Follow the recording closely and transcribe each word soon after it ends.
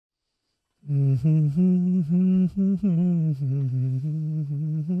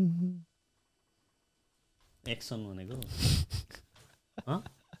Action भनेको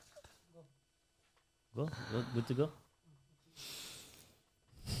go बुझ्छु go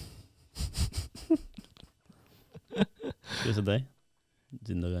के छ दाइ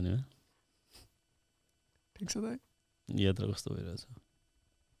जिन्दगानीमा ठिक छ दाइ यात्रा कस्तो भइरहेछ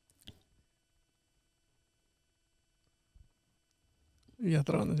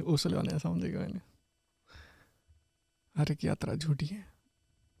यात्रा भन्दा उसले भने सम्झेको होइन हरेक यात्रा झुटी है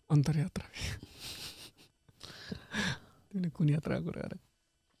अंतर यात्रा तिमीले कुन यात्रा कुरा अरे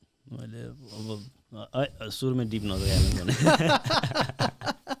मैले अब सुरुमै डिप नगइहाल्नु भने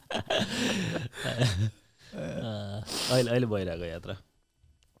अहिले भइरहेको यात्रा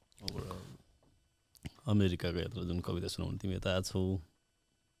अमेरिकाको यात्रा जुन कविता सुनाउनु तिमी यता छौ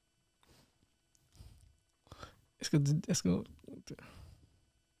यसको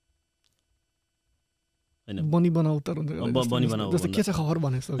बनी बनाउ उत्तर हुन्छ बनी बनाउ जस्तो के छ खबर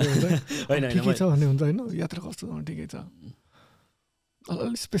भने जस्तो ठिकै छ भन्ने हुन्छ होइन यात्रा कस्तो छ ठिकै छ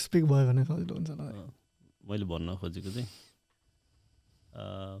अलि स्पेसिफिक भयो भने सजिलो हुन्छ मैले भन्न खोजेको चाहिँ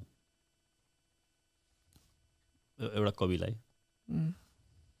एउटा कविलाई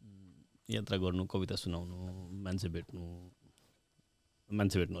यात्रा गर्नु कविता सुनाउनु मान्छे भेट्नु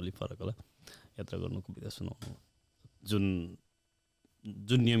अलिक फरक होला यात्रा गर्नु कविता सुनाउनु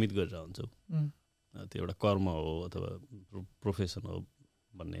जुन नियमित गरेर हुन्छौ त्यो एउटा कर्म हो अथवा प्रोफेसन हो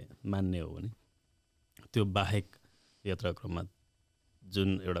भन्ने मान्ने हो भने त्यो बाहेक यात्रा क्रममा जुन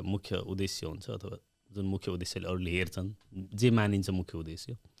एउटा मुख्य उद्देश्य हुन्छ अथवा जुन मुख्य उद्देश्यले अरूले हेर्छन् जे मानिन्छ मुख्य उद्देश्य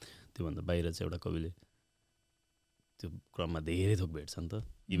त्योभन्दा बाहिर चाहिँ एउटा कविले त्यो क्रममा धेरै थोक भेट्छ नि त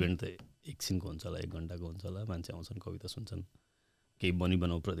इभेन्ट त एकछिनको हुन्छ होला 1 घण्टाको हुन्छ होला मान्छे आउँछन् कविता सुन्छन् केही बनी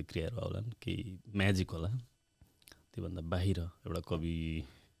बनाउ प्रतिक्रियाहरू आउलान् केही म्याजिक होला त्योभन्दा बाहिर एउटा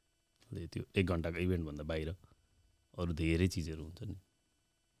कविले त्यो 1 घण्टाको इभेन्टभन्दा बाहिर अरू धेरै चिजहरू हुन्छ नि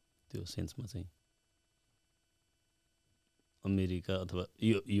त्यो सेन्समा चाहिँ अमेरिका अथवा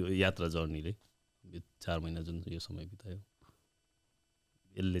यो यात्रा जर्नीले 4 महिना जुन यो समय बितायो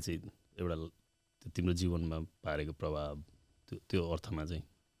यसले चाहिँ एउटा तिम्रो जीवनमा पारेको प्रभाव त्यो अर्थमा चाहिँ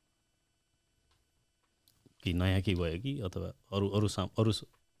कि नयाँ केही भयो कि अथवा अरू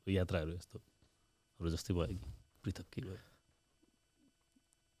यात्राहरू यस्तो अरू जस्तै भयो कि पृथक केही भयो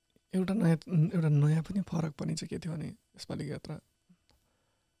एउटा नयाँ पनि फरक पनि चाहिँ के थियो भने यसपालिको यात्रा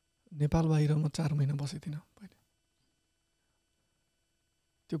नेपाल बाहिर म 4 महिना बसेको थिइनँ पहिले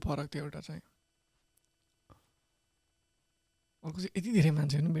त्यो फरक थियो एउटा चाहिँ अर्को चाहिँ यति धेरै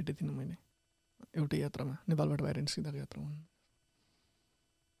मान्छेहरू पनि भेटेको थिइनँ मैले एउटै यात्रामा नेपालबाट बाहिर निस्किँदाको यात्रामा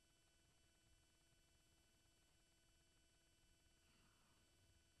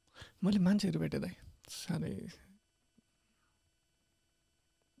मैले मान्छेहरू भेटेँ दाइ साह्रै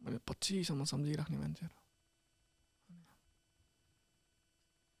मैले 25 सम्म सम्झिराख्ने मान्छेहरू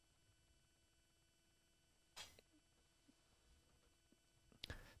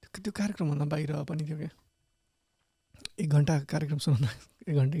त्यो कार्यक्रमभन्दा बाहिर पनि थियो क्या 1 घण्टा कार्यक्रम सुनाउँदा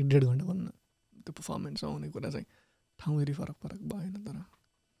 1 घण्टा 1.5 घण्टा भन्न त्यो पर्फर्मेन्समा हुने कुरा चाहिँ ठाउँ हेरी फरक भएन तर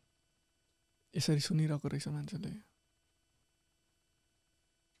यसरी सुनिरहेको रहेछ मान्छेले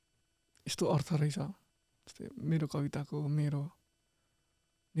यस्तो अर्थ रहेछ जस्तै मेरो कविताको मेरो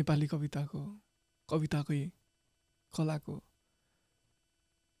नेपाली कविताकै कलाको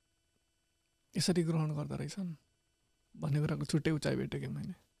यसरी ग्रहण गर्दा रहेछन् भन्ने कुराको छुट्टै उचाइ भेटेँ क्या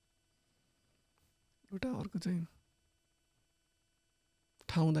मैले एउटा अर्को चाहिँ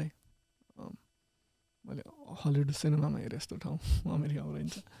ठाउँ दाइ मैले हलिउड सिनेमामा हेरेँ यस्तो ठाउँ अमेरिकामा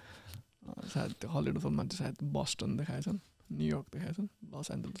रहन्छ सायद त्यो हलिउड फिल्ममा चाहिँ सायद Boston देखाएछन् New York देखाएछन् Los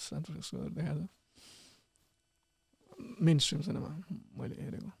Angeles San Francisco देखाएछ main stream cinema मैले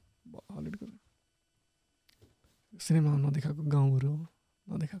हेरेको हलिउडको सिनेमामा नदेखाएको गाउँहरू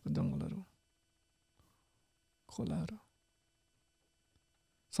नदेखाएको जङ्गलहरू खोलाहरू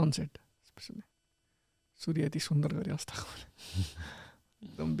सनसेट स्पेसली सूर्य यति सुन्दर गरी अस्ताएको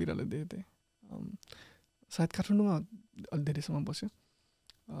एकदम बिरालो देखेँ थिएँ सायद काठमाडौँमा अलि धेरै समय बस्यो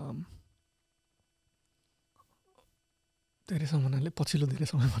धेरै समय भन्नाले पछिल्लो धेरै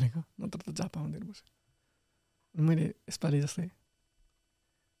समय भनेको नत्र त जापामा धेरै बस्यो मैले यसपालि जस्तै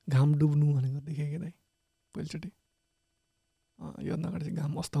घाम डुब्नु भनेको देखेँ कि दाइ पहिलोचोटि योभन्दा अगाडि चाहिँ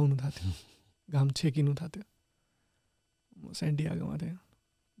घाम अस्ताउनु थाहा थियो घाम छेकिनु थाहा थियो म सेन्टियागोमा थिएँ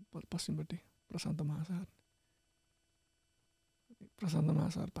पश्चिमपट्टि प्रशान्त महासागर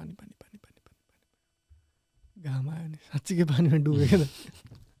पानी घाम आयो नि साँच्चीकै पानीमा डुब्यो क्या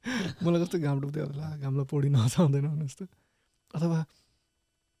मलाई कस्तो घाम डुब्दै होला घामलाई पौडी नचाउँदैन भने जस्तो अथवा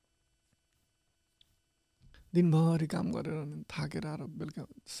दिनभरि काम गरेर थाकेर आएर बेलुका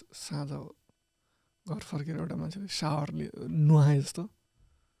साँझ घर फर्केर एउटा मान्छेले सावरले नुहाए जस्तो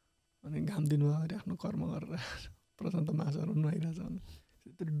अनि घाम दिनुभयो अगाडि आफ्नो कर्म गरेर प्रशान्त महासागरमा नुहाइरहेछ भने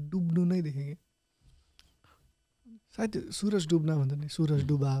त्यो डुब्नु नै देखेँ कि सायद त्यो सुरज डुब्न भन्छ नि सूरज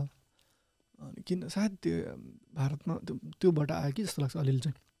डुबा अनि किन सायद त्यो भारतमा त्योबाट आयो कि जस्तो लाग्छ अलिअलि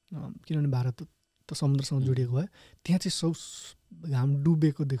चाहिँ किनभने भारत त समुद्रसँग जोडिएको भए त्यहाँ चाहिँ घाम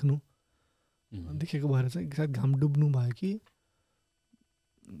डुबेको देखेको भएर चाहिँ सायद घाम डुब्नु भयो कि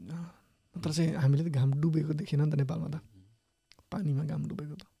नत्र चाहिँ हामीले त घाम डुबेको देखेन नि त नेपालमा त पानीमा घाम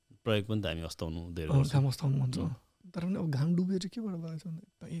डुबेको त प्रयोग पनि त हामी अस्ताउनु घाम अस्ताउनु भन्छ तर पनि अब घाम डुब्यो चाहिँ केबाट भएको छ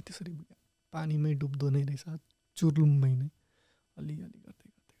भने त्यसरी पानीमै डुब्दो नै रहेछ चुर्लुम्मै नै अलिअलि गर्दै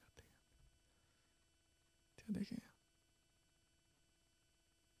त्यो देखेँ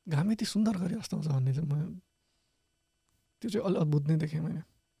घाम यति सुन्दर गरी अस्ताउँछ भन्ने चाहिँ म त्यो चाहिँ अलि अद्भुत नै देखेँ मैले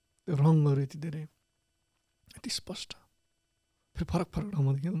त्यो रङहरू यति धेरै यति स्पष्ट फेरि फरक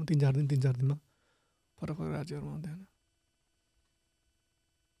ठाउँमा देखेँ म 3-4 दिनमा फरक राज्यहरूमा हुँदैन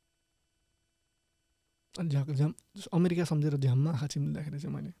अनि झ्याम अमेरिका सम्झेर झ्याममा आँखा चिम्लिँदाखेरि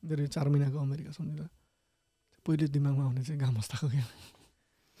चाहिँ मैले मेरो 4 महिनाको अमेरिका सम्झिँदा पहिले दिमागमा आउने चाहिँ घाम अस्ताएको क्या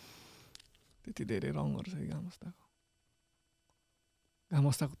त्यति धेरै रङहरू छ घाम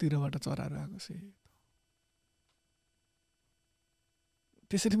अस्ताको तिरबाट चराहरू आएको सेतो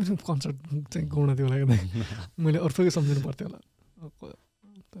त्यसरी पनि कन्सर्ट चाहिँ गाउन थियो होला क्या मैले अर्कै सम्झिनु पर्थ्यो होला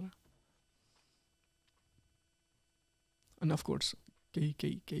तर अनि अफकोर्स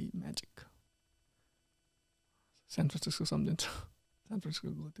केही म्याजिक सान फ्रान्सिस्को सम्झिन्छ सान फ्रान्सिस्को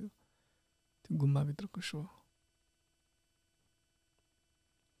गएको थियो त्यो गुम्बाभित्रको सो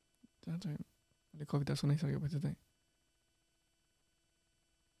त्यहाँ चाहिँ मैले कविता सुनाइसकेपछि चाहिँ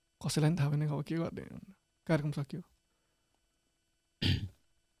कसैलाई पनि थाहा भएन अब के गर्ने कार्यक्रम सकियो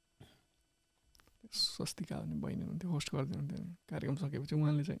स्वस्तिका भन्ने बहिनी हुन्थ्यो होस्ट गरिदिनुहुन्थ्यो कार्यक्रम सकेपछि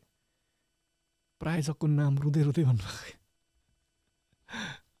उहाँले चाहिँ प्रायोजकको नाम रुँदै भन्नुभयो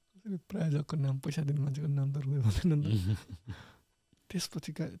प्रायोजकको नाम पैसा दिने मान्छेको नाम त रुँदै भन्दैन नि त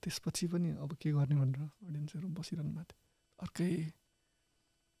त्यसपछि पनि अब के गर्ने भनेर अडियन्सहरू बसिरहनु भएको थियो अर्कै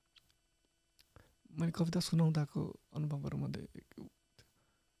मैले कविता सुनाउँदाको अनुभवहरूमध्ये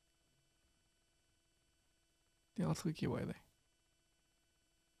त्यहाँ अर्को के भयो दाइ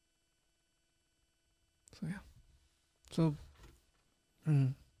सो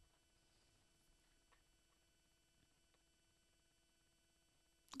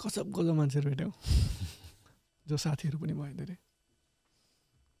गजब मान्छेहरू भेट्यौ जो साथीहरू पनि भयो धेरै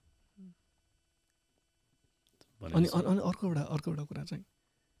अनि अर्को एउटा कुरा चाहिँ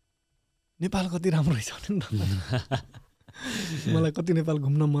नेपाल कति राम्रो रहेछ नि त मलाई कति नेपाल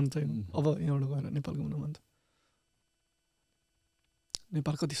घुम्न मन छैन अब यहाँबाट गएर नेपाल घुम्न मन छ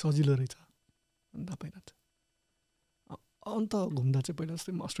नेपाल कति सजिलो रहेछ अनि थाहा पाइरहेको छ अन्त घुम्दा चाहिँ पहिला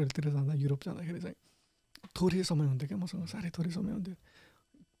जस्तै म अस्ट्रेलियातिर जाँदा युरोप जाँदाखेरि चाहिँ थोरै समय हुन्थ्यो क्या मसँग साह्रै थोरै समय हुन्थ्यो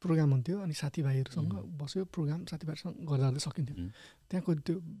प्रोग्राम हुन्थ्यो अनि साथीभाइहरूसँग बस्यो प्रोग्राम साथीभाइहरूसँग गर्दा सकिन्थ्यो त्यहाँको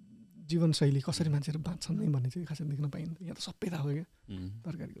त्यो जीवनशैली कसरी मान्छेहरू बाँच्छन् नै भन्ने चाहिँ खासै देख्न पाइन्थ्यो यहाँ त सबै थाहा भयो क्या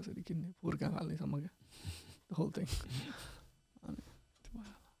तरकारी कसरी किन्ने फोहोर कहाँ हाल्नेसम्म क्या होल थिङ अनि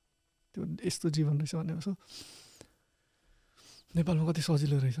त्यो यस्तो जीवन रहेछ भने यसो नेपालमा कति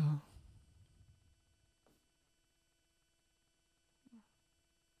सजिलो रहेछ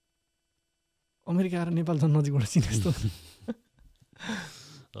अमेरिका आएर नेपाल झन् नजिकबाट चिने जस्तो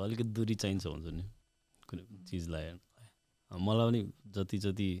अलिकति दूरी चाहिन्छ हुन्छ नि कुनै चिजलाई मलाई पनि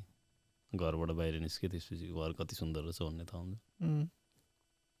जति घरबाट बाहिर निस्केँ त्यसपछि घर कति सुन्दर रहेछ भन्ने थाहा हुन्छ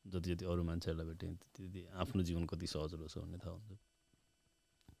जति अरू मान्छेहरूलाई भेटेँ त्यति आफ्नो जीवन कति सहज रहेछ भन्ने थाहा हुन्छ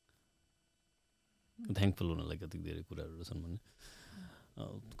थ्याङ्कफुल हुनलाई कति धेरै कुराहरू रहेछन् भने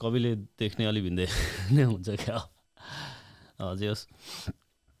कविले देख्ने अलि भिन्दै नै हुन्छ क्या अझै होस्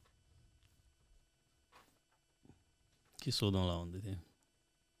के सोधौँला भन्दै थिएँ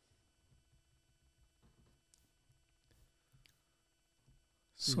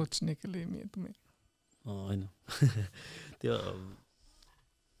सोच्ने के लिए मैं तुम्हें होइन त्यो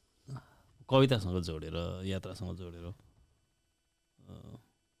कवितासँग जोडेर यात्रासँग जोडेर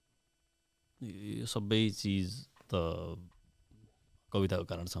यो सबै चिज त कविताको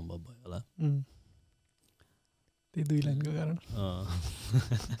कारण सम्भव भयो होला त्यही 2 लाइनको कारण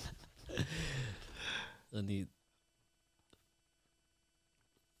अनि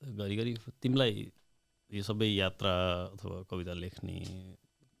घरिघरि तिमीलाई यो सबै यात्रा अथवा कविता लेख्ने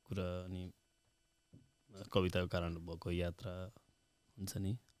कुरा अनि कविताको कारण भएको यात्रा हुन्छ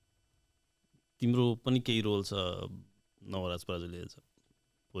नि तिम्रो पनि केही रोल छ नवराज पराजुली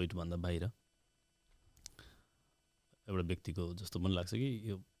पोइटभन्दा बाहिर एउटा व्यक्तिको जस्तो पनि लाग्छ कि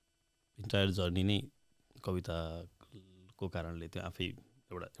यो इन्टायर जर्नी नै कविताको कारणले त्यो आफै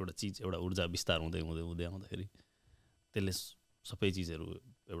एउटा चिज एउटा ऊर्जा विस्तार हुँदै हुँदै हुँदै आउँदाखेरि त्यसले सबै चिजहरू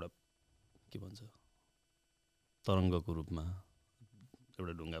एउटा के भन्छ तरङ्गको रूपमा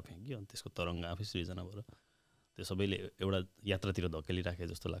एउटा ढुङ्गा फ्याँक्यो अनि त्यसको तरङ्ग आफै सृजना भएर त्यो सबैले एउटा यात्रातिर धकेलिराखे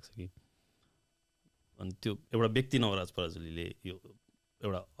जस्तो लाग्छ कि अनि त्यो एउटा व्यक्ति नवराज पराजुलीले यो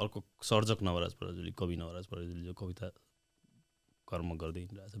एउटा अर्को सर्जक नवराज पराजुली कवि नवराज पराजुली जो कविता कर्म गर्दै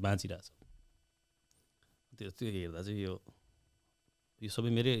हिँडिरहेछ बाँचिरहेछ त्यो हेर्दा चाहिँ यो सबै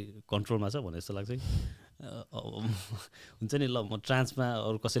मेरै कन्ट्रोलमा छ भने जस्तो लाग्छ कि हुन्छ नि ल म ट्रान्समा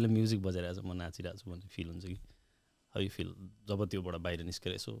अरू कसैले म्युजिक बजाइरहेको छ म नाचिरहेको छु भन्ने फिल हुन्छ कि है फिल जब त्योबाट बाहिर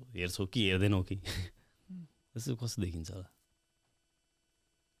निस्केर यसो हेर्छौ कि हेर्दैनौ कि यसो कस्तो देखिन्छ होला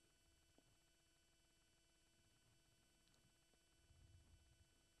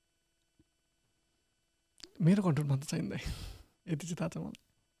मेरो कन्ट्रोलमा त छैन यति चाहिँ थाहा छ मलाई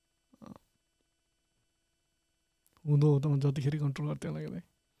हुँदो हो त म जतिखेर कन्ट्रोल गर्थेँ होला क्या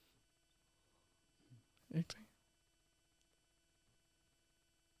एक चाहिँ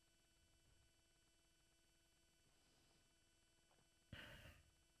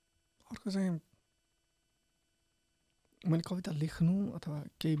अर्को चाहिँ मैले कविता लेख्नु अथवा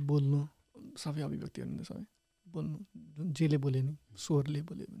केही बोल्नु सबै अभिव्यक्तिहरू नि सबै बोल्नु जुन जेले बोले नि स्वरले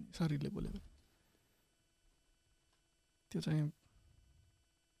बोल्यो भने शरीरले बोल्यो भने त्यो चाहिँ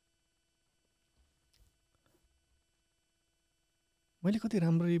मैले कति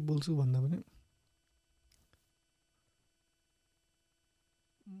राम्ररी बोल्छु भन्दा पनि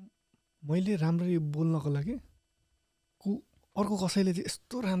मैले राम्ररी बोल्नको लागि अर्को कसैले चाहिँ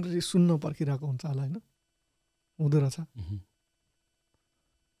यस्तो राम्ररी सुन्न पर्खिरहेको हुन्छ होला होइन हुँदो रहेछ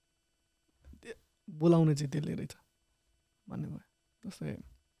बोलाउने चाहिँ त्यसले रहेछ भन्ने भयो जस्तै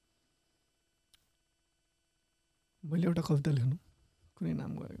मैले एउटा कविता लेख्नु कुनै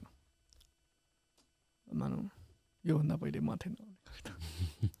नाम गरेको मानौँ योभन्दा पहिले म थिएन भन्ने कविता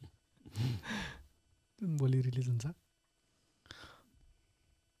भोलि रिलिज हुन्छ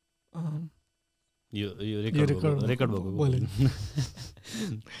यो रेकर्ड भएको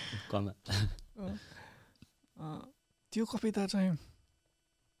त्यो कविता चाहिँ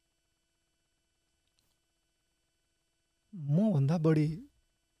मभन्दा बढी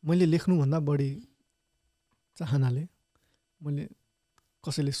मैले लेख्नुभन्दा बढी चाहनाले मैले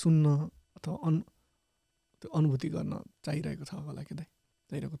कसैले सुन्न अथवा त्यो अनुभूति गर्न चाहिरहेको छ होला कि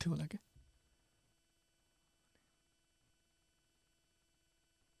चाहिरहेको थियो होला कि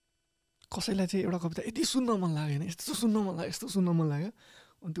कसैलाई चाहिँ एउटा कविता यति सुन्न मन लागेन यस्तो सुन्न मन लाग्यो यस्तो सुन्न मन लाग्यो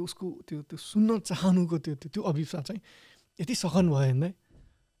अनि त्यो उसको त्यो सुन्न चाहनुको त्यो अभिप्सा चाहिँ यति सघन भयो होइन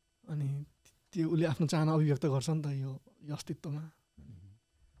अनि त्यो उसले आफ्नो चाहना अभिव्यक्त गर्छ नि त यो अस्तित्वमा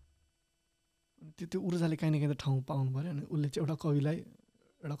त्यो ऊर्जाले काहीँ न काहीँ त ठाउँ पाउनु पऱ्यो अनि उसले चाहिँ एउटा कविलाई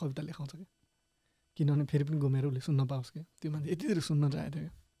एउटा कविता लेखाउँछ क्या किनभने फेरि पनि घुमेर उसले सुन्न पाओस् क्या त्यो मान्छे यति धेरै सुन्न चाहेको थियो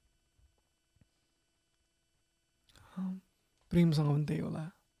क्या प्रेमसँग पनि त्यही होला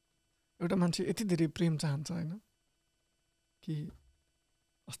एउटा मान्छे यति धेरै प्रेम चाहन्छ होइन कि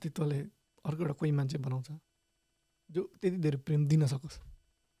अस्तित्वले अर्को एउटा कोही मान्छे बनाउँछ जो त्यति धेरै प्रेम दिन सकोस्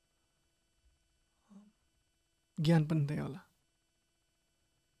ज्ञान पनि त्यही होला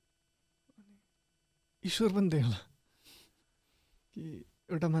ईश्वर पनि त्यही होला कि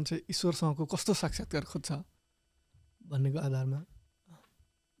एउटा मान्छे ईश्वरसँगको कस्तो साक्षात्कार खोज्छ भन्नेको आधारमा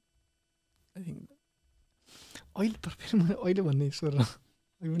आई थिङ्क अहिले त फेरि मैले अहिले भन्ने ईश्वर र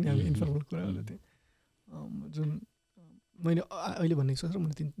अहिले पनि हामी इन्फर्मल कुराहरू थिएँ जुन मैले अहिले भन्ने ईश्वर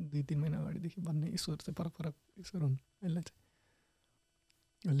मैले 2-3 महिना अगाडिदेखि भन्ने ईश्वर चाहिँ फरक ईश्वर हुन् यसलाई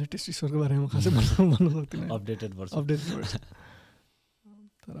चाहिँ लेटेस्ट ईश्वरको बारेमा खासै भन्नु सक्दिनँ अपडेटेड भर्सन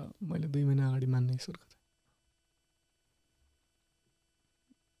तर मैले 2 महिना अगाडि मान्ने ईश्वरको चाहिँ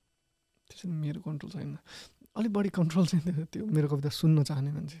त्यसरी मेरो कन्ट्रोल छैन अलिक बढी कन्ट्रोल चाहिँ त्यो मेरो कविता सुन्न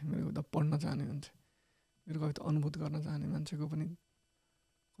चाहने मान्छे मेरो कविता पढ्न चाहने मान्छे मेरो कविता अनुभूत गर्न चाहने मान्छेको पनि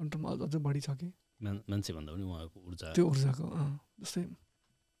कन्ट्रोलमा अझ बढी छ कि मान्छे भन्दा पनि उहाँको ऊर्जा त्यो ऊर्जाको जस्तै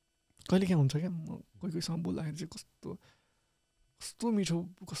कहिले काहीँ हुन्छ क्या म कोहीसँग बोल्दाखेरि चाहिँ कस्तो मिठो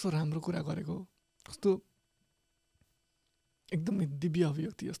कस्तो राम्रो कुरा गरेको कस्तो एकदमै दिव्य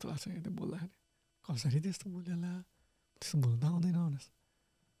अभिव्यक्ति जस्तो लाग्छ क्या त्यो बोल्दाखेरि कसरी त्यस्तो बोल्यो होला त्यस्तो बोल्दा आउँदैन भनेस्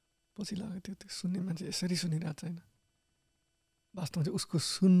पछि लाग्यो त्यो सुन्ने मान्छे यसरी सुनिरहेको छैन वास्तवमा चाहिँ उसको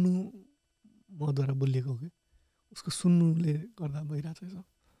सुन्नु मद्वारा बोलिएको हो कि उसको सुन्नुले गर्दा भइरहेको छ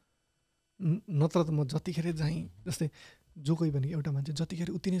नत्र त म जतिखेर चाहिँ जस्तै जो कोही भने एउटा मान्छे जतिखेर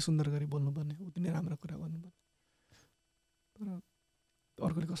उति नै सुन्दर गरी बोल्नुपर्ने उति नै राम्रो कुरा गर्नुपर्ने तर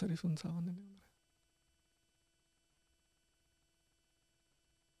अर्कोले कसरी सुन्छ भन्ने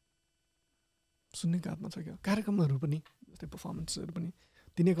सुन्नेको हातमा छ क्या कार्यक्रमहरू पनि जस्तै पर्फर्मेन्सहरू पनि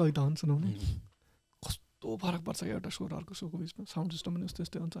तिनै कविता हुन् सुनाउने कस्तो फरक पर्छ क्या एउटा सो र अर्को सोको बिचमा साउन्ड सिस्टम पनि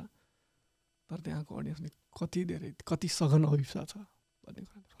उस्तै हुन्छ तर त्यहाँको अडियन्सले कति सघन अभिप्सा छ भन्ने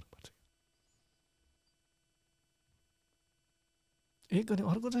कुराले फरक पर्छ एक अनि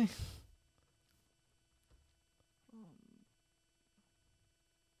अर्को चाहिँ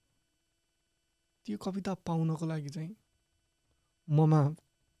त्यो कविता पाउनको लागि चाहिँ ममा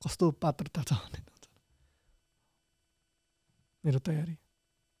कस्तो पात्रता छ भन्ने हुन्छ मेरो तयारी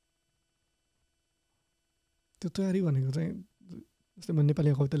त्यो तयारी भनेको चाहिँ जस्तै म नेपाली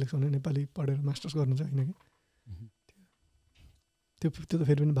कविता लेख्छु भने नेपाली पढेर मास्टर्स गर्नु चाहिँ होइन कि त्यो त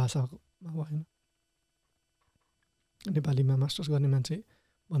फेरि पनि भाषामा भएन नेपालीमा मास्टर्स गर्ने मान्छे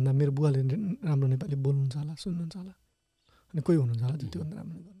भन्दा मेरो बुवाले राम्रो नेपाली बोल्नुहुन्छ होला सुन्नुहुन्छ होला अनि कोही हुनुहुन्छ होला त्योभन्दा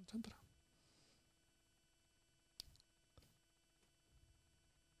राम्रो गर्नुहुन्छ तर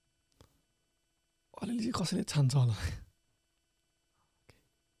अलिअलि चाहिँ कसैले छान्छ होला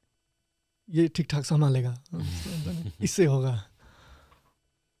ये ठिकठाक सम्हालेगा इससे होगा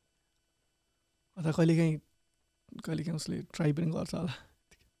अथवा कहिलेकाहीँ उसले ट्राई पनि गर्छ होला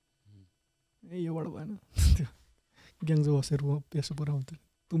योबाट भएन त्यो ग्याङ्जो बसेर पेसो पुऱ्याउँथ्यो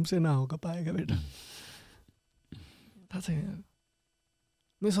तुमसे ना होगा पाएगा बेटा थाहा छैन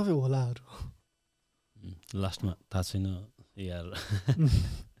मेरो सबै होलाहरू लास्टमा थाहा छैन यार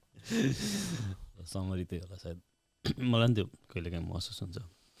समरी त्यही होला सायद मलाई पनि त्यो कहिलेकाहीँ महसुस हुन्छ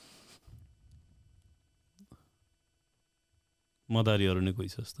मदारीहरू नै कोही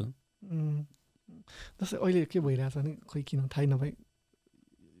छ जस्तो जस्तै अहिले के भइरहेछ भने खोइ किन थाहै नभए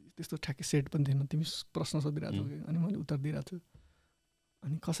त्यस्तो ठ्याक्कै सेट पनि थिएन तिमी प्रश्न सोधिरहेको छौ अनि मैले उत्तर दिइरहेको छु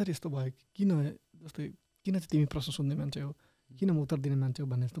अनि कसरी यस्तो भयो किन जस्तै किन चाहिँ तिमी प्रश्न सोध्ने मान्छे हो किन म उत्तर दिने मान्छे हो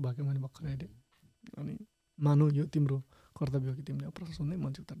भन्ने जस्तो भएको मैले भर्खर अहिले अनि मानौ यो तिम्रो कर्तव्य हो कि तिमीले प्रश्न सोध्ने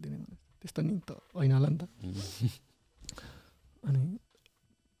मान्छे उत्तर दिने भने त्यस्तो नि त होइन होला नि त अनि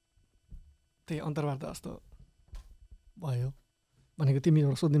त्यही अन्तर्वार्ता जस्तो भयो भनेको तिमी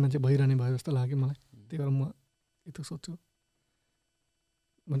एउटा सोध्ने मान्छे भइरहने भयो जस्तो लाग्यो मलाई त्यही भएर म यस्तो सोध्छु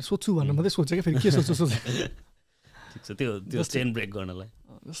भने सोध्छु भनेर मात्रै सोचेँ क्या फेरि के सोध्छु ठिक छ त्यो चेन ब्रेक गर्नलाई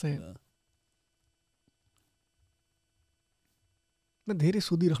जस्तै म धेरै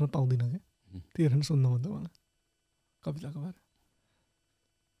सोधिराख्न पाउँदिनँ क्या त्यही भएर सोध्नु मन त मलाई कविताको बारे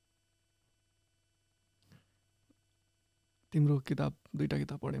तिम्रो किताब 2टा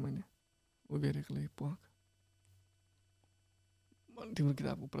किताब पढेँ मैले उभिएर एक्लै प्वाक तिम्रो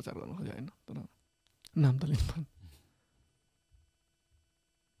किताबको प्रचार गर्न खोजेँ होइन तर नाम त लिनु पर्ने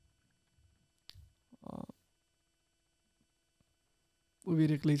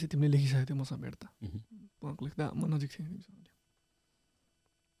उभिएर एक्लै चाहिँ तिमीले लेखिसकेको थियो मसँग भेट्दा प्वाक लेख्दा म नजिक थिएँ तिमीसँग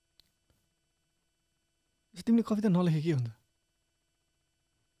तिमीले कविता नलेखे के हुन्छ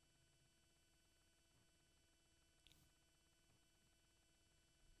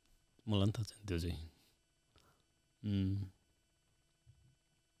मलाई पनि थाहा छैन त्यो चाहिँ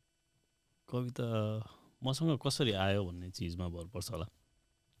कविता मसँग कसरी आयो भन्ने चिजमा भर पर्छ होला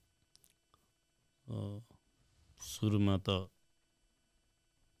सुरुमा त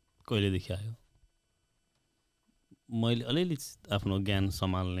कहिलेदेखि आयो मैले अलिअलि आफ्नो ज्ञान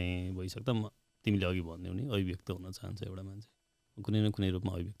सम्हाल्ने भइसक्दा तिमीले अघि भन्यौ नि अभिव्यक्त हुन चाहन्छ एउटा मान्छे कुनै न कुनै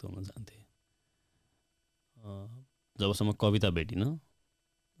रूपमा अभिव्यक्त हुन चाहन्थे जबसम्म कविता भेटिनँ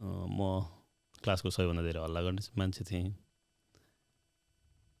म क्लासको सबैभन्दा धेरै हल्ला गर्ने मान्छे थिएँ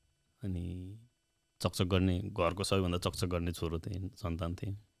अनि चकचक गर्ने घरको सबैभन्दा चकचक गर्ने छोरो थिएँ सन्तान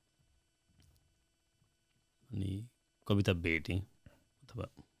थिएँ अनि कविता भेटेँ अथवा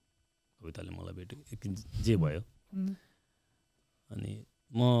कविताले मलाई भेट्यो जे भयो अनि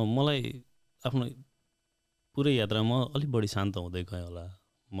मलाई आफ्नो पुरै यात्रामा अलिक बढी शान्त हुँदै गएँ होला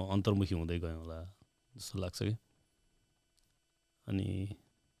म अन्तर्मुखी हुँदै गएँ होला जस्तो लाग्छ क्या अनि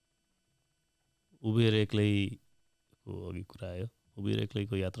उभिएर एक्लैको अघि कुरा आयो उभिएर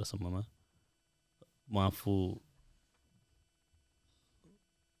एक्लैको यात्रासम्ममा म आफू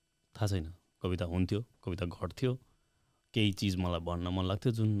थाहा छैन कविता हुन्थ्यो कविता घट्थ्यो केही चिज मलाई भन्न मन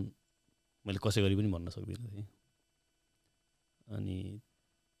लाग्थ्यो जुन मैले कसै गरी पनि भन्न सक्दिनँ थिएँ अनि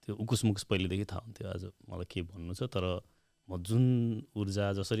त्यो उकुस मुकुस पहिलेदेखि थाहा हुन्थ्यो आज मलाई के भन्नु छ तर म जुन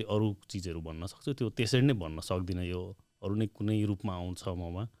ऊर्जा जसरी अरू चिजहरू भन्न सक्छु त्यो त्यसरी नै भन्न सक्दिनँ यो अरू नै कुनै रूपमा आउँछ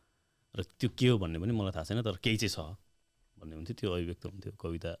ममा र त्यो के हो भन्ने पनि मलाई थाहा छैन तर केही चाहिँ छ भन्ने हुन्थ्यो त्यो अभिव्यक्त हुन्थ्यो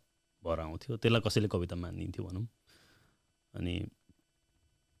कविता भएर आउँथ्यो त्यसलाई कसैले कविता मानिदिन्थ्यो भनौँ अनि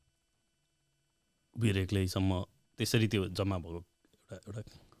उभिएर एक्लैसम्म त्यसरी त्यो जम्मा भएको एउटा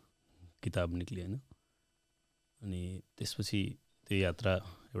किताब निक्ल्यो होइन अनि त्यसपछि त्यो यात्रा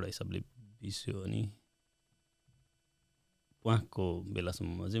एउटा हिसाबले बिस्यो अनि उहाँको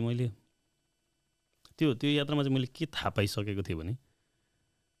बेलासम्ममा चाहिँ मैले त्यो यात्रामा चाहिँ मैले के थाहा पाइसकेको थिएँ भने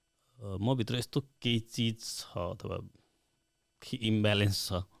म भित्र यस्तो केही चिज छ अथवा इम्ब्यालेन्स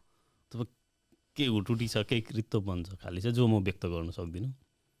छ अथवा केही हुटुटी छ, केही कृत्वपन छ खाली छ जो म व्यक्त गर्न सक्दिनँ।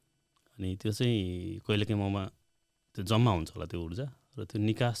 अनि त्यो चाहिँ कहिलेकाहीँ ममा त्यो जम्मा हुन्छ होला त्यो ऊर्जा, र त्यो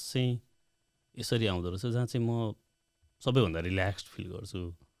निकास चाहिँ यसरी आउँदो रहेछ जहाँ चाहिँ म सबैभन्दा रिल्याक्स्ड फिल गर्छु,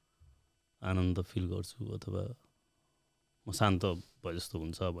 आनन्द फिल गर्छु, अथवा म शान्त भए जस्तो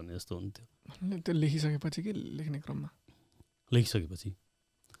हुन्छ भन्ने जस्तो हुन्थ्यो। त्यो लेखिसकेपछि कि लेख्ने क्रममा? लेखिसकेपछि,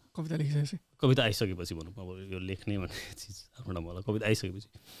 कविता लेखिसकेपछि, कविता आइसकेपछि भनौँ, अब यो लेख्ने भन्ने चिज आफ्नो मलाई कविता आइसकेपछि।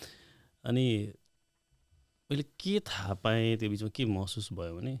 अनि मैले के थाहा पाएँ त्यो बिचमा, के महसुस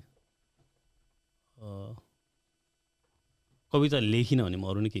भयो भने कविता लेखिनँ भने म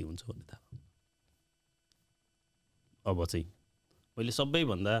अरू नै केही हुन्छ भन्ने थाहा भयो। अब चाहिँ मैले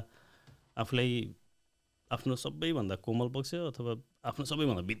सबैभन्दा आफूलाई आफ्नो सबैभन्दा कोमल पक्ष अथवा आफ्नो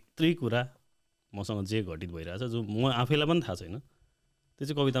सबैभन्दा भित्री कुरा मसँग जे घटित भइरहेछ, जो म आफैलाई पनि थाहा छैन, त्यो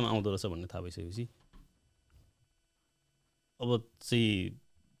चाहिँ कवितामा आउँदो रहेछ भन्ने थाहा भइसकेपछि अब चाहिँ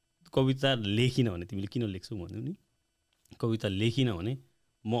कविता लेखिनँ भने, तिमीले किन लेख्छौ भन्यो नि, कविता लेखिनँ भने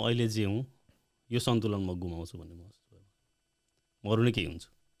म अहिले जे हुँ यो सन्तुलन म गुमाउँछु भन्ने महसुस भयो। म अरू नै केही हुन्छु,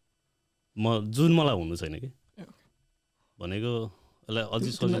 म जुन मलाई हुनु छैन कि भनेको यसलाई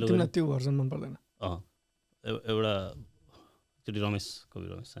अझै सजिलो त्यो भर्जन मन पर्दैन। एउटा एकचोटि कवि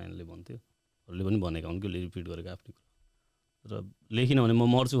रमेश सायनले भन्थ्यो, अरूले पनि भनेका हुन् कि उसले रिपिट गरेको आफ्नै कुरा, र लेखिनँ भने म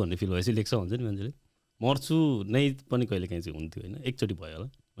मर्छु भन्ने फिल भएपछि लेख्छ भन्छ नि मान्छेले। मर्छु नै पनि कहिलेकाहीँ चाहिँ हुन्थ्यो होइन, एकचोटि भयो होला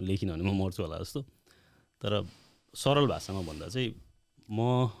म लेखिनँ भने म मर्छु होला जस्तो। तर सरल भाषामा भन्दा चाहिँ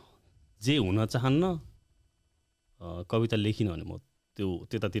म जे हुन चाहन्न कविता लेखिनँ भने म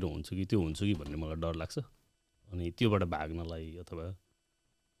त्यतातिर हुन्छु कि त्यो हुन्छु कि भन्ने मलाई डर लाग्छ। अनि त्योबाट भाग्नलाई अथवा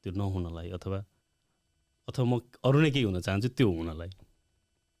त्यो नहुनलाई अथवा म अरू नै केही हुन चाहन्छु त्यो हुनलाई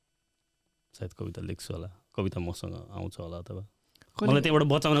सायद कविता लेख्छु होला, कविता मसँग आउँछ होला, अथवा मलाई त्यहाँबाट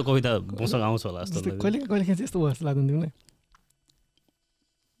बचाउन कविता मसँग आउँछ होला जस्तो लाग्छ। कहिले चाहिँ यस्तो भएर लाग्दैन तिमीलाई?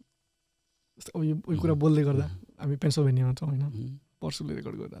 अब यो कुरा बोल्दै गर्दा हामी पेन्सिल्भेनियामा छौँ होइन, पर्सुले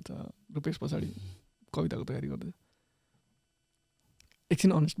रेकर्ड गरिरहेको छ, रुपेश पछाडि कविताको तयारी गर्दैछ।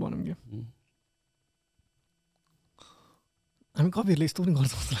 एकछिन अनेस्ट भनौँ क्या, हामी कविहरूले यस्तो पनि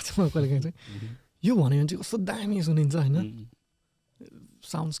गर्छ जस्तो लाग्छ मलाई कहिलेकाहीँ चाहिँ। यो भन्यो भने चाहिँ कस्तो दामी सुनिन्छ होइन,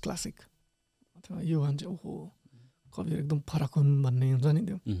 साउन्ड्स क्लासिक, अथवा यो भने चाहिँ ओहो कविहरू एकदम फरक हुन् भन्ने हुन्छ नि,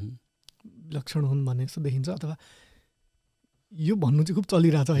 त्यो लक्षण हुन् भन्ने जस्तो देखिन्छ। अथवा यो भन्नु चाहिँ खुब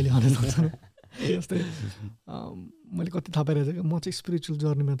चलिरहेको छ अहिले भने सक्छ। जस्तै मैले कति थाहा पाइरहेको छु, म चाहिँ स्पिरिचुअल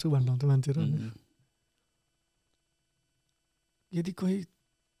जर्नीमा छु भन्नु हुन्छ मान्छेहरू। यदि कोही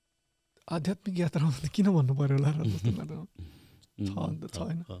आध्यात्मिक यात्रामा किन भन्नु पऱ्यो होला र जस्तो लाग्छ। छ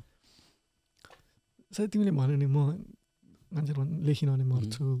होइन, सायद तिमीले भन्यो नि म मान्छेहरू लेखिनँ भने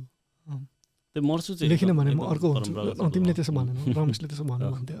मर्छु, त्यो मर्छु चाहिँ लेखिनँ भने म अर्को हुन्छु। तिमीले त्यसो भनेन, रमेशले त्यसो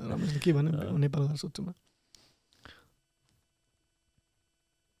भन्नु भन्थ्यो। रमेशले के भन्यो नेपाल गएर सोध्छु म।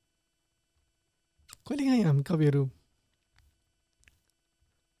 कहिलेकाहीँ हामी कविहरू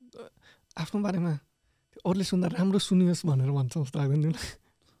आफ्नो बारेमा अरूले सुन्दा राम्रो सुनियोस् भनेर भन्छ जस्तो लाग्दैन तिमीलाई?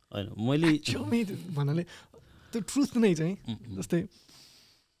 होइन, मैले भन्नाले त्यो ट्रुथ नै चाहिँ, जस्तै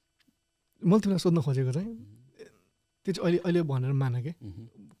मैले तिमीलाई सोध्न खोजेको चाहिँ त्यो चाहिँ अहिले भनेर मान के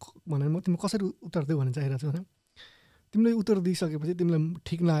भनेर म तिमीले कसरी उत्तर दियो भन्ने चाहिरहेको छु भने, तिमीले उत्तर दिइसकेपछि तिमीलाई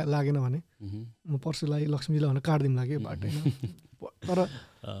ठिक लागेन भने म पर्सुलाई लक्ष्मीलाई भनेर काट्दिउँला कि बाटो होइन। तर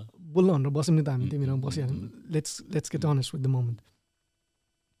बोल्न भनेर बस्यौँ नि त हामी, तिमीहरू बसिहाल्यौँ। Let's get honest with the moment.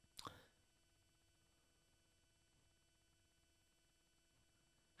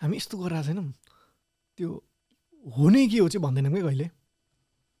 हामी यस्तो गरिरहेको छैनौँ, त्यो हो नै के हो चाहिँ भन्दैनौँ क्या कहिले,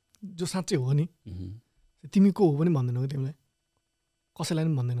 जो साँच्चै हो नि तिमी को हो पनि भन्दैनौ क्या, तिमीलाई कसैलाई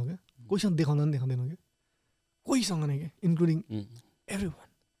पनि भन्दैनौ क्या, कोहीसँग देखाउँदा पनि देखाउँदैनौ क्या, कोहीसँग नै क्या, इन्क्लुडिङ एभ्री वान।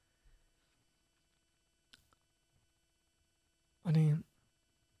 अनि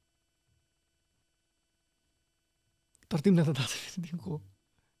तर तिमीलाई त थाहा छैन तिमी को,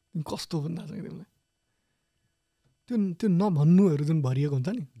 तिमी कस्तो पनि थाहा छैन तिमीलाई। त्यो नभन्नुहरू जुन भरिएको हुन्छ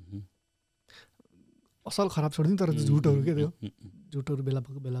नि, असल खराब छोडिदिनु, तर झुटहरू के, त्यो झुटहरू बेला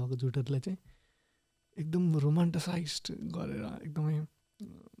भएको झुटहरूलाई चाहिँ एकदम रोमान्टिसाइज्ड गरेर एकदमै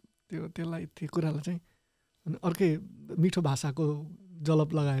त्यो कुरालाई चाहिँ अनि अर्कै मिठो भाषाको जलप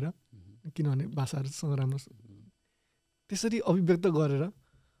लगाएर, किनभने भाषाहरूसँग राम्रो त्यसरी अभिव्यक्त गरेर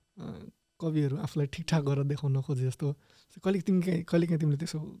कविहरू आफूलाई ठिकठाक गरेर देखाउन खोजे जस्तो कहिलेकाहीँ तिमीले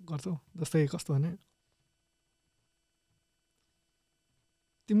त्यसो गर्छौ। जस्तै कस्तो भने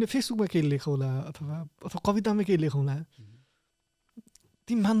तिमीले फेसबुकमा केही लेखौला अथवा कवितामा केही लेखौला,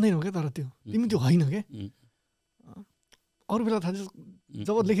 तिमी मान्दैनौ क्या, तर तिमी त्यो होइन क्या। अरू बेला थाहा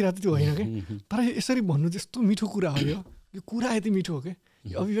जब लेखिरहेको त्यो होइन क्या, तर यसरी भन्नु त्यस्तो मिठो कुरा हो, यो कुरा यति मिठो हो क्या,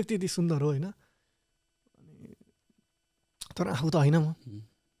 यो अभिव्यक्ति यति सुन्दर हो होइन, तर आफू त होइन म।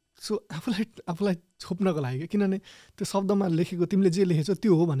 सो आफूलाई छोप्नको लागि किनभने त्यो शब्दमा लेखेको तिमीले जे लेखेछौ त्यो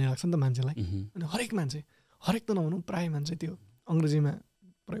हो भन्ने लाग्छ नि त मान्छेलाई। अनि हरेक मान्छे, हरेक त नभनौँ, प्रायः मान्छे त्यो अङ्ग्रेजीमा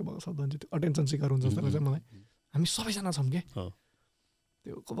प्रयोग भएको शब्द हुन्छ त्यो अटेन्सन सिकर हुन्छ जस्तो लाग्छ मलाई। हामी सबैजना छौँ क्या,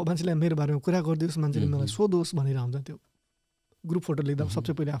 त्यो मान्छेले मेरो बारेमा कुरा गरिदियोस्, मान्छेले मलाई सोधोस् भनेर हुन्छ। त्यो ग्रुप फोटो लेख्दा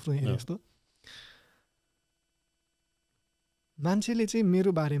सबसे पहिले आफ्नो हेरे जस्तो मान्छेले चाहिँ मेरो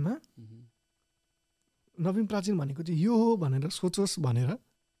बारेमा नवीन प्राचीन भनेको चाहिँ यो हो भनेर सोचोस् भनेर,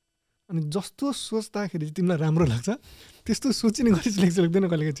 अनि जस्तो सोच्दाखेरि चाहिँ तिमीलाई राम्रो लाग्छ त्यस्तो सोचिने गरी लेख्दैन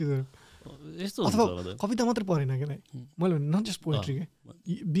कहिलेका चिजहरू। अथवा कविता मात्रै पढेन क्या मैले, नट जस्ट पोएट्री के,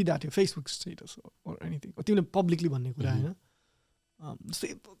 बी द्याट यो फेसबुक स्टेटस अर एनिथिङ, तिमीले पब्लिकली भन्ने कुरा होइन।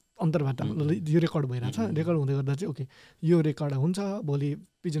 जस्तै अन्तर्वार्ता यो रेकर्ड भइरहेछ, रेकर्ड हुँदै गर्दा चाहिँ ओके यो रेकर्ड हुन्छ, भोलि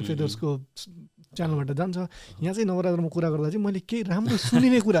पिजन फेदर्सको च्यानलबाट जान्छ। यहाँ चाहिँ नवरात्रमा कुरा गर्दा चाहिँ मैले केही राम्रो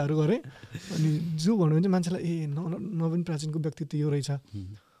सुनिने कुराहरू गरेँ, अनि जो भन्यो भने चाहिँ मान्छेलाई ए नवीन प्राचीनको व्यक्तित्व यो रहेछ,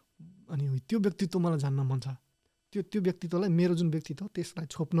 अनि त्यो व्यक्तित्व मलाई जान्न मन छ, त्यो व्यक्तित्वलाई मेरो जुन व्यक्तित्व त्यसलाई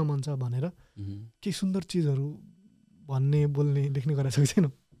छोप्न मन छ भनेर केही सुन्दर चिजहरू भन्ने बोल्ने लेख्ने गरेको छ कि छैन?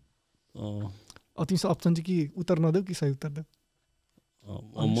 तिमीसँग अप्सन चाहिँ कि उत्तर नदेऊ कि सही उत्तर देऊ?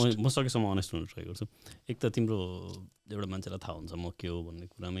 म सकेसम्म अनेस्ट हुन ट्राई गर्छु। एक त तिम्रो एउटा मान्छेलाई थाहा हुन्छ म के हो भन्ने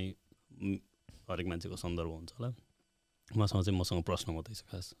कुरामै हरेक मान्छेको सन्दर्भ हुन्छ होला। मसँग प्रश्न मात्रै छ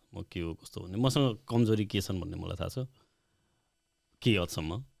खास, म के हो कस्तो भन्ने। मसँग कमजोरी के छन् भन्ने मलाई थाहा छ केही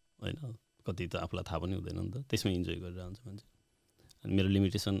हदसम्म होइन, कति त आफूलाई थाहा पनि हुँदैन नि त, त्यसमै इन्जोय गरेर हुन्छ मान्छे। अनि मेरो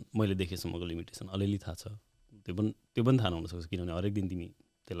लिमिटेसन मैले देखेसम्मको लिमिटेसन अलिअलि थाहा छ, त्यो पनि थाहा नहुनसक्छ, किनभने हरेक दिन तिमी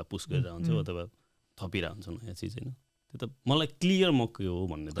त्यसलाई पुस गरेर हुन्छौ अथवा थपिरहेको हुन्छौ नयाँ चिज होइन। त्यो त मलाई क्लियर म के हो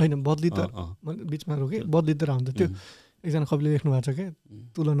भन्ने त होइन, बदली त बिचमा रोके बदली त हुन्छ। त्यो एकजना कविले लेख्नु भएको छ क्या,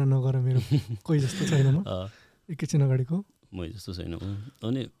 तुलना नगर मेरो कोही जस्तो छैन म, एकैछिन अगाडिको मै जस्तो छैन म,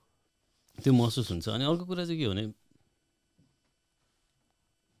 अनि त्यो महसुस हुन्छ। अनि अर्को कुरा चाहिँ के हो भने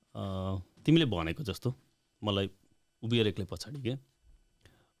तिमीले भनेको जस्तो मलाई उभिएर एक्लै पछाडि के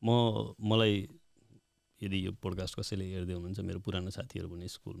मलाई यदि यो पोडकास्ट कसैले हेर्दै हुनुहुन्छ, मेरो पुरानो साथीहरू पनि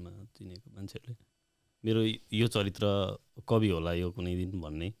स्कुलमा चिनेको मान्छेहरूले मेरो यो चरित्र कवि होला यो कुनै दिन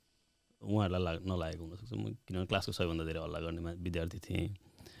भन्ने उहाँहरूलाई नलागेको हुनसक्छ। म किनभने क्लासको सबैभन्दा धेरै हल्ला गर्ने विद्यार्थी थिएँ,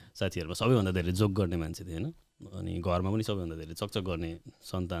 साथीहरूमा सबैभन्दा धेरै जोक गर्ने मान्छे थिएँ होइन, अनि घरमा पनि सबैभन्दा धेरै चकचक गर्ने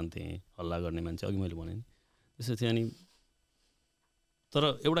सन्तान थिएँ, हल्ला गर्ने मान्छे, अघि मैले भने त्यस्तो थिएँ। अनि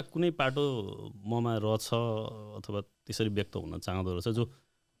तर एउटा कुनै पाटो ममा रहेछ अथवा त्यसरी व्यक्त हुन चाहँदो रहेछ जो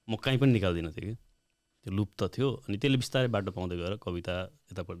म कहीँ पनि निकाल्दिनँ थिएँ कि, त्यो लुप्त थियो। अनि त्यसले बिस्तारै बाटो पाउँदै गएर कविता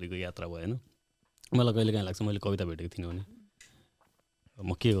यतापट्टिको यात्रा भएन। मलाई कहिले काहीँ लाग्छ मैले कविता भेटेको थिइनँ भने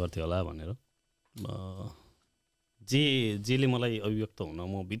म के गर्थेँ होला भनेर। जेले मलाई अभिव्यक्त हुन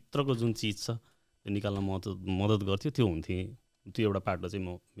म भित्रको जुन चिज छ त्यो निकाल्न मद्दत गर्थ्यो, त्यो हुन्थेँ। त्यो एउटा पाटो चाहिँ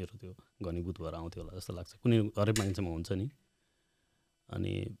मेरो त्यो घनीभूत भएर आउँथ्यो होला जस्तो लाग्छ, कुनै हरेक मान्छेमा हुन्छ नि।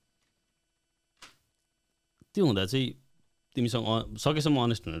 अनि त्यो हुँदा चाहिँ तिमीसँग सकेसम्म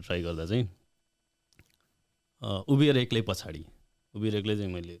अनेस्ट हुन ट्राई गर्दा चाहिँ उभिएर एक्लै पछाडि चाहिँ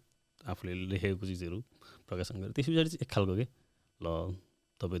मैले आफूले लेखेको चिजहरू प्रकाशन गरेँ। त्यस पछाडि चाहिँ एक खालको के ल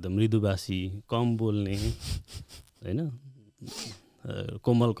तपाईँ त मृदुभाषी, कम बोल्ने होइन,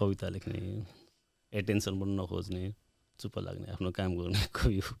 कोमल कविता लेख्ने, एटेन्सन पनि नखोज्ने, चुप्प लाग्ने, आफ्नो काम गर्ने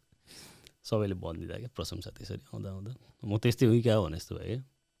कवि हो सबैले भनिदिँदा क्या प्रशंसा त्यसरी आउँदा म त्यस्तै हो क्या भने जस्तो भयो क्या।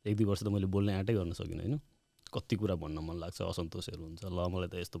 1-2 वर्ष त मैले बोल्ने आँटै गर्न सकिनँ होइन, कति कुरा भन्न मन लाग्छ, असन्तोषहरू हुन्छ, ल मलाई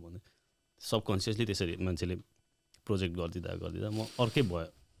त यस्तो भन्ने सबकन्सियसली त्यसरी मान्छेले प्रोजेक्ट गरिदिँदा म अर्कै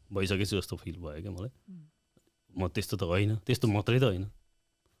भइसकेछु जस्तो फिल भयो क्या मलाई। म त्यस्तो त होइन, त्यस्तो मात्रै त होइन,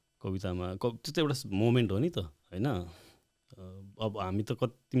 कवितामा त्यस्तो एउटा मोमेन्ट हो नि त होइन। अब हामी त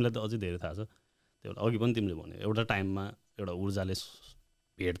तिमीलाई त अझै धेरै थाहा छ, त्यो अघि पनि तिमीले भन्यो एउटा टाइममा एउटा ऊर्जाले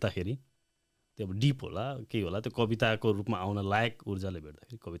भेट्दाखेरि त्यो अब डिप होला केही होला, त्यो कविताको रूपमा आउन लायक ऊर्जाले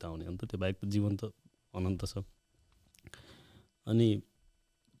भेट्दाखेरि कविता आउने अन्त, त्यो बाहेक त जीवन त अनन्त छ। अनि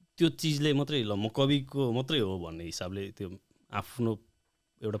त्यो चिजले मात्रै ल म कविको मात्रै हो भन्ने हिसाबले त्यो आफ्नो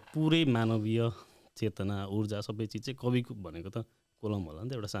एउटा पुरै मानवीय चेतना ऊर्जा सबै चिज चाहिँ कविको भनेको त कोलम होला नि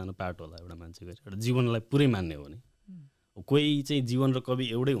त, एउटा सानो पार्ट होला एउटा मान्छेको, एउटा जीवनलाई पुरै मान्ने हो भने। कोही चाहिँ जीवन र कवि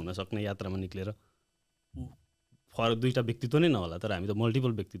एउटै हुन सक्ने यात्रामा निक्लेर फरक दुईवटा व्यक्तित्व नै नहोला, तर हामी त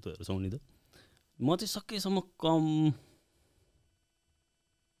मल्टिपल व्यक्तित्वहरू छौँ नि त। म चाहिँ सकेसम्म कम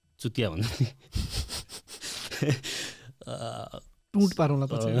चुतिया भन्दा नि टुट पारौँला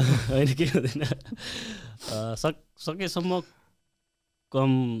पछि होइन के हुँदैन, सकेसम्म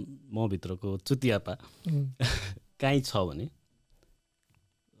कम म भित्रको चुतियापा काहीँ छ भने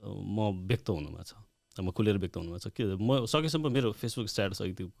म व्यक्त हुनुमा छ, म खुलेर व्यक्त हुनुमा छ। के म सकेसम्म मेरो फेसबुक स्ट्याटस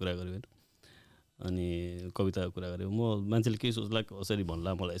अघि त्यो कुरा गरेँ होइन, अनि कविताको कुरा गरेँ म मान्छेले केही सोच्ला कसरी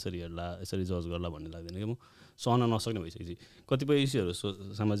भन्ला मलाई यसरी हेर्ला यसरी जज गर्ला भन्ने लाग्दैन कि म सहन नसक्ने भइसकेपछि कतिपय इस्युहरू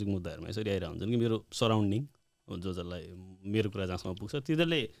सामाजिक मुद्दाहरूमा यसरी आइरहेको हुन्छन् कि मेरो सराउन्डिङ जसलाई मेरो कुरा जहाँसम्म पुग्छ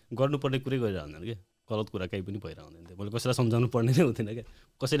तिनीहरूले गर्नुपर्ने कुरै गरिरहेको हुँदैन कि गलत कुरा केही पनि भइरहेको हुँदैन थियो मैले कसैलाई सम्झाउनु पर्ने नै हुँदैन क्या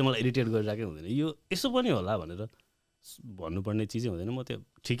कसैले मलाई इरिटेट गरिरहेकै हुँदैन यो यसो पनि होला भनेर भन्नुपर्ने चिजै हुँदैन म त्यो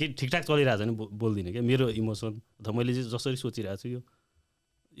ठिकठाक चलिरहेको छ भने बोल्दिनँ क्या मेरो इमोसन अथवा मैले जसरी सोचिरहेको छु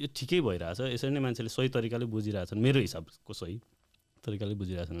यो ठिकै भइरहेछ यसरी नै मान्छेले सही तरिकाले बुझिरहेछन् मेरो हिसाबको सही तरिकाले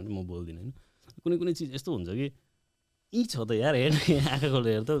बुझिरहेछन् भने म बोल्दिनँ होइन कुनै कुनै चिज यस्तो हुन्छ कि यी छ त यार हेर्ने आँखाको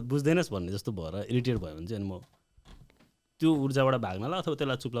हेर त बुझ्दैनस् भन्ने जस्तो भएर इरिटेट भयो भने चाहिँ अनि म त्यो ऊर्जाबाट भाग्नला अथवा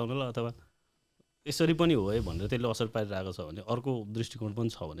त्यसलाई चुप्लाउनला अथवा यसरी पनि हो है भनेर त्यसले असर पारिरहेको छ भने अर्को दृष्टिकोण पनि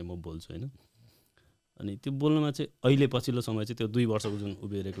छ भने म बोल्छु होइन अनि त्यो बोल्नुमा चाहिँ अहिले पछिल्लो समय चाहिँ त्यो 2 वर्षको जुन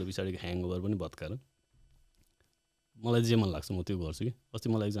उभिरहेको पछाडिको ह्याङओभर पनि भत्काएर मलाई जे मन लाग्छ म त्यो गर्छु कि अस्ति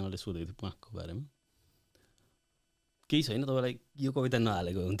मलाई एकजनाले सोधेको थियो प्वाकको बारेमा केही छैन तपाईँलाई यो कविता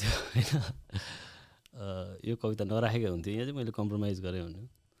नहालेको हुन्थ्यो होइन यो कविता नराखेको हुन्थ्यो यहाँ चाहिँ मैले कम्प्रोमाइज गरेँ भने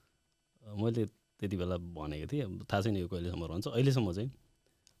मैले त्यति बेला भनेको थिएँ थाहा छैन यो कहिलेसम्म रहन्छ अहिलेसम्म चाहिँ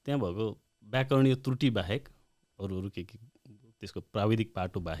त्यहाँ भएको व्याकरणीय त्रुटि बाहेक अरू के त्यसको प्राविधिक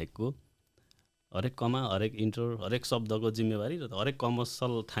पाटो बाहेकको हरेक कमा हरेक इन्टर हरेक शब्दको जिम्मेवारी र हरेक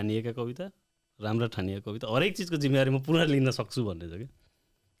कमर्सल ठानिएका कविता राम्रो ठानिएको कविता हरेक चिजको जिम्मेवारी म पुनः लिन सक्छु भन्ने छ क्या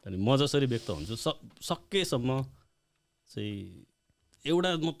अनि म जसरी व्यक्त हुन्छु सकेसम्म चाहिँ एउटा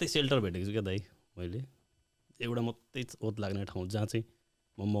मात्रै सेल्टर भेटेको छु क्या दाइ मैले एउटा मात्रै ओत लाग्ने ठाउँ जहाँ चाहिँ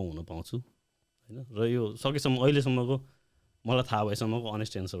म हुन पाउँछु होइन र यो सकेसम्म अहिलेसम्मको मलाई थाहा भएसम्मको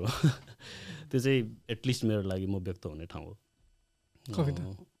अनेस्ट एन्सर हो त्यो चाहिँ एटलिस्ट मेरो लागि म व्यक्त हुने ठाउँ हो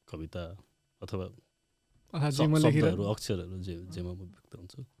कविता अथवा शब्दहरू अक्षरहरू जेमा म व्यक्त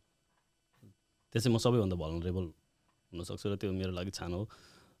हुन्छु त्यसै म सबैभन्दा भलनरेबल हुनसक्छु र त्यो मेरो लागि छानो हो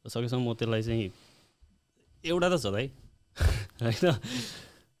र सकेसम्म म त्यसलाई चाहिँ एउटा त छ दाइ होइन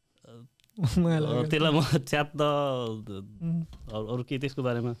त्यसलाई म च्याप्द अरू के त्यसको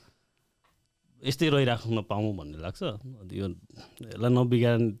बारेमा यस्तै रहिराख्न पाऊँ भन्ने लाग्छ यो यसलाई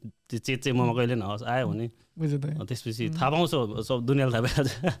नबिगार चेत चाहिँ ममा कहिले नहोस् आयो भने त्यसपछि थाहा पाउँछ सब दुनियाँले थाहा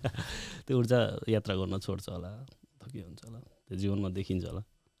पाइहाल्छ त्यो ऊर्जा यात्रा गर्न छोड्छ होला के हुन्छ होला त्यो जीवनमा देखिन्छ होला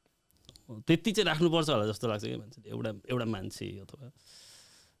त्यति चाहिँ राख्नुपर्छ होला जस्तो लाग्छ क्या मान्छेले एउटा मान्छे अथवा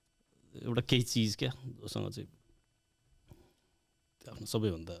एउटा केही चिज क्या जोसँग चाहिँ आफ्नो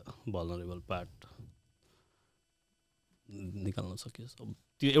सबैभन्दा भलनरेबल पार्ट निकाल्न सकियोस्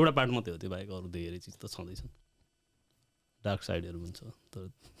त्यो एउटा पार्ट मात्रै हो त्यो बाहेक अरू धेरै चिज त छँदैछन् डार्क साइडहरू पनि छ तर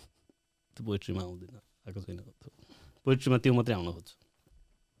त्यो पोइट्रीमा आउँदैन आएको छैन पोइट्रीमा त्यो मात्रै आउन खोज्छ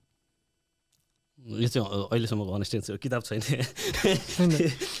यो चाहिँ अहिलेसम्मको अनेस्टेन्स किताब छैन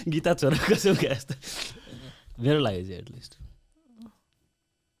गीता छोरा कसो क्या यस्तो मेरो लागि चाहिँ एटलिस्ट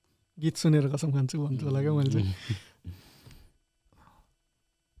गीत सुनेर कसम खान्छु भन्छु होला क्या मैले चाहिँ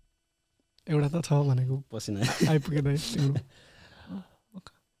एउटा त छ भनेको पसिना आइपुगेन तिम्रो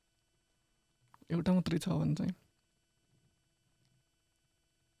एउटा मात्रै छ भने चाहिँ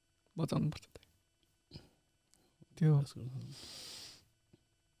बचाउनुपर्छ त्यो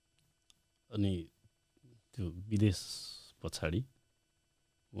अनि त्यो विदेश पछाडि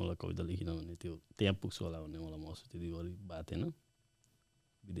मलाई कविता लेखिन भने त्यो त्यहाँ पुग्छु होला भन्ने मलाई महसुस त्यति गरी भएको थिएन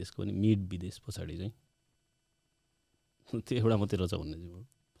विदेशको पनि विदेश पछाडि चाहिँ त्यो एउटा मात्रै रहेछ भन्ने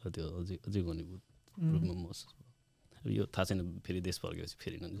चाहिँ त्यो अझै घनीभूत रूपमा महसुस भयो यो थाहा छैन फेरि देश फर्केपछि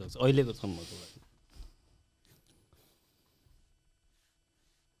फेरि नसक्छ अहिलेको सम्मको लागि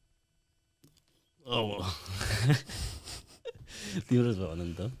तिम्रो छ भन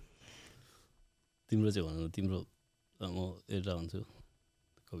नि त तिम्रो चाहिँ भन तिम्रो म हेरेर हुन्छु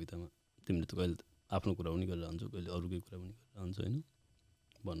कवितामा तिमीले त कहिले आफ्नो कुरा पनि गरिरहन्छौ कहिले अरूकै कुरा पनि गरिरहन्छौ होइन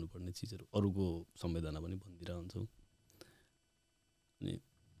भन्नुपर्ने चिजहरू अरूको संवेदना पनि भनिदिएर हुन्छौ अनि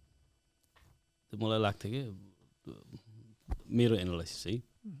मलाई लाग्थ्यो कि मेरो एनालाइसिस चाहिँ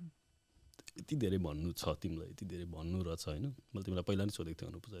यति धेरै भन्नु छ तिमीलाई यति धेरै भन्नु रहेछ होइन मैले तिमीलाई पहिला नै सोधेको थिएँ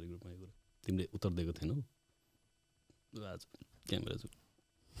अनौपचारिक रूपमा यो कुरा तिमीले उत्तर दिएको थिएनौ आज क्यामेरा छु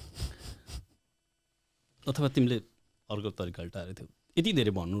अथवा तिमीले अर्को तरिकाले टारेको थियौ यति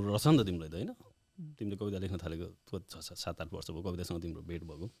धेरै भन्नु रहेछ नि त तिमीलाई त होइन तिमीले कविता लेख्न थालेको 7-8 वर्ष भयो कवितासँग तिम्रो भेट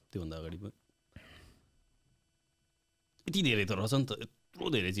भएको त्योभन्दा अगाडि पनि यति धेरै त रहेछ नि त यत्रो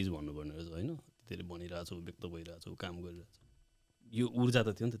धेरै चिज भन्नुपर्ने रहेछ होइन यति धेरै भनिरहेछौ व्यक्त भइरहेछौ काम गरिरहेछौ यो ऊर्जा त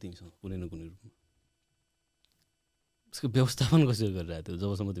थियो नि त तिमीसँग कुनै न कुनै रूपमा यसको व्यवस्थापन कसरी गरिरहेको थियो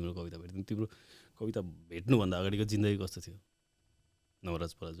जबसम्म तिम्रो कविता भेट्थ्यौ तिम्रो कविता भेट्नुभन्दा अगाडिको जिन्दगी कस्तो थियो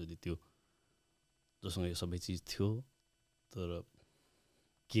नवराज पराजुली त्यो जोसँग यो सबै चिज थियो तर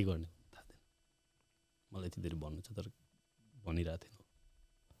के गर्ने थाहा थिएन मलाई यति धेरै भन्नु छ तर भनिरहेको थिएन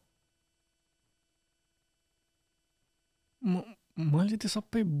मैले त्यो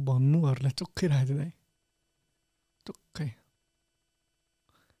सबै भन्नुहरूलाई चोख्खै राखेको थिएँ दाइ, चोख्खै।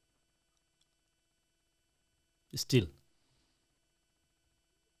 स्टिल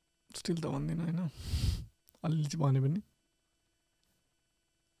त भन्दिनँ होइन, अलिअलि चाहिँ भने पनि।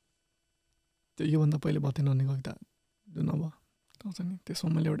 त्यो योभन्दा पहिले बतेन भन्ने कविता जुन अब आउँछ नि, त्यसमा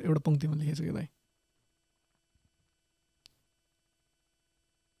मैले एउटा पङ्क्तिमा लेखेको छु कि दाइ,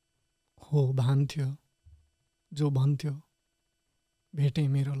 हो भान्थ्यो जो भन्थ्यो भेटेँ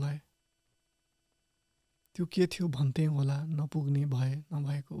मेरो लय, त्यो के थियो भन्थे होला नपुग्ने भए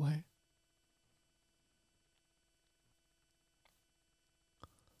नभएको भए।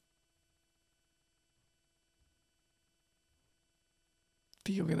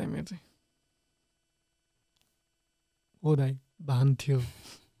 त्यही हो क्या दाइ मेरो चाहिँ। हो दाइ भान्थ्यो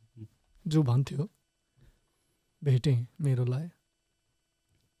जो भन्थ्यो भेटेँ मेरो लय,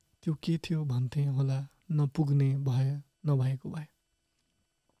 त्यो के थियो भन्थे होला नपुग्ने भए नभएको भए।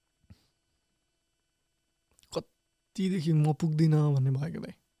 कतिदेखि म पुग्दिनँ भन्ने भयो क्या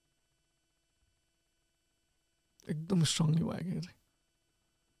दाइ, एकदम स्ट्रङली भयो क्या चाहिँ।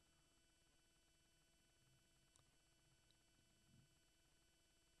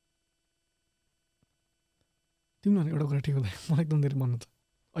 तिमीहरू एउटा कुरा ठिक हुँदैन, मलाई एकदम धेरै भन्नु छ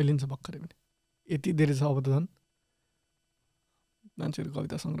अहिले नि छ भर्खरै पनि, यति धेरै छ अब त झन् मान्छेहरू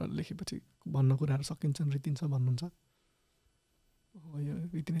कविता सङ्ग्रह लेखेपछि भन्न कुराहरू सकिन्छन् रितिन्छ भन्नुहुन्छ। यो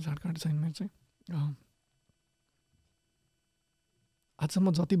रिति नै छाँटकाँट छैन मेरो चाहिँ।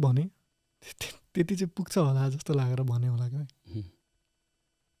 आजसम्म जति भने त्यति चाहिँ पुग्छ होला जस्तो लागेर भने होला क्या।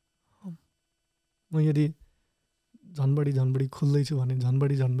 म यदि झन् बढी खुल्दैछु भने झन्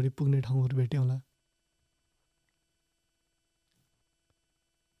बढी पुग्ने ठाउँहरू भेटेँ होला।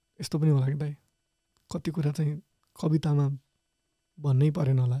 यस्तो पनि होला कि दाइ, कति कुरा चाहिँ कवितामा भन्नै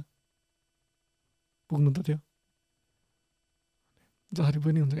परेन होला, पुग्नु त थियो। जसरी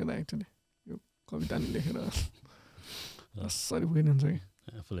पनि हुन्छ क्या दाइ एक्चुअली यो कविता नि लेखेर जसरी पनि हुन्छ कि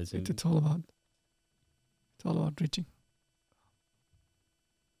it's all about reaching.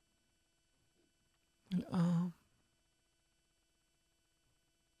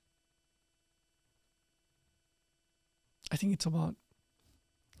 I think it's about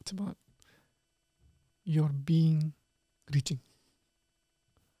your being reaching.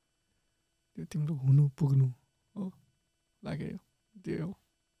 त्यो तिम्रो हुनु पुग्नु हो लाग्यो त्यो हो।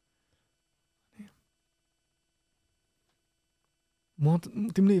 म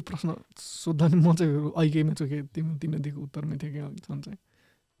तिमीले यो प्रश्न सोद्धा नि म चाहिँ अहिलेमै छु कि तिमीले दिएको उत्तरमै थियो कि छन् चाहिँ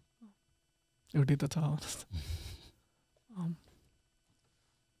एउटै त छ।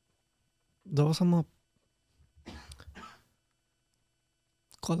 जबसम्म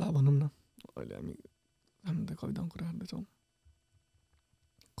कला भनौँ न, अहिले हामी त कवितामा कुरा गर्दैछौँ,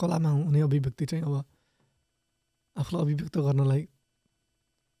 कलामा हुने अभिव्यक्ति चाहिँ अब आफूलाई अभिव्यक्त गर्नलाई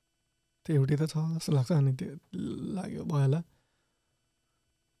त्यो एउटै त छ जस्तो लाग्छ। अनि त्यो लाग्यो भयो होला।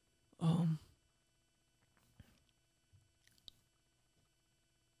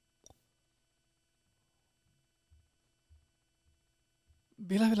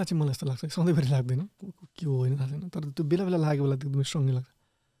 बेला बेला चाहिँ मलाई यस्तो लाग्छ, सधैँभरि लाग्दैन के हो होइन थाहा छैन, तर त्यो बेला बेला लाग्यो बेला त्यो एकदमै स्ट्रङली लाग्छ।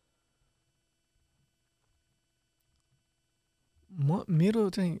 मेरो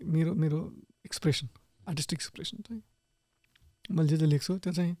चाहिँ मेरो एक्सप्रेसन आर्टिस्टिक एक्सप्रेसन चाहिँ मैले जे लेख्छु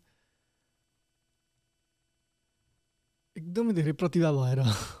त्यो चाहिँ एकदमै धेरै प्रतिभा भएर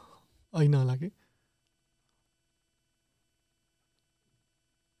होइन होला कि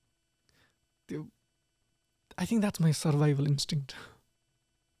त्यो I think that's my survival इन्स्टिङ्क्ट।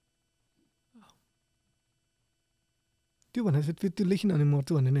 त्यो भनेर त्यो लेखिन भने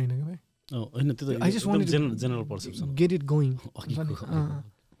मर्छु भन्ने नै होइन कि भाइ, होइन त्यो त I just wanted to general perception get it going.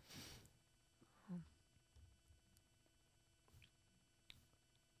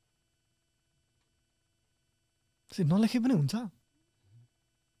 नलेखे पनि हुन्छ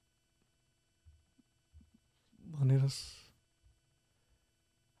भनेर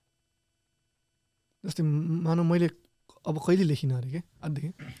जस्तै मानौ मैले अब कहिले लेखिनँ अरे क्या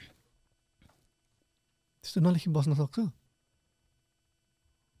अझै त्यस्तो नलेखी बस्न सक्छु।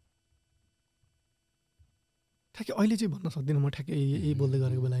 ठ्याक्कै अहिले चाहिँ भन्न सक्दिनँ म ठ्याक्कै यही बोल्दै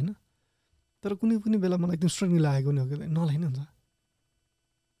गरेको बेला होइन, तर कुनै पनि बेला मलाई एकदम स्ट्रङली लागेको नि हो कि नलेख्ने हुन्छ।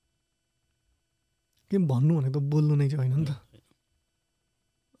 के भन्नु भनेको त बोल्नु नै चाहिँ होइन नि त,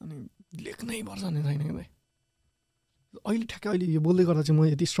 अनि लेख्नै पर्छ भन्ने छैन कि भाइ। अहिले ठ्याक्कै अहिले यो बोल्दै गर्दा चाहिँ म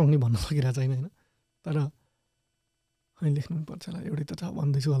यति स्ट्रङली भन्न सकिरहेको छैन होइन, तर अहिले लेख्नु पनि पर्छ होला, एउटै त छ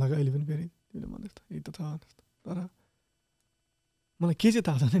भन्दैछु होला कि अहिले पनि फेरि तिमीले भन्दै त यही त छ, तर मलाई के चाहिँ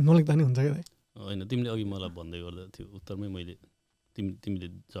थाहा छ भने नलेख्दा नि हुन्छ क्या भाइ। होइन तिमीले अघि मलाई भन्दै गर्दा थियो उत्तरमै मैले तिमीले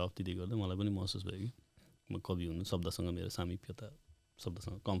जवाफ दिँदै गर्दा मलाई पनि महसुस भयो कि कवि हुनु शब्दसँग मेरो सामिप्यता,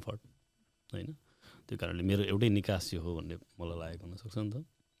 शब्दसँग कम्फर्ट होइन, त्यो कारणले मेरो एउटै निकास यो हो भन्ने मलाई लागेको हुनसक्छ नि त।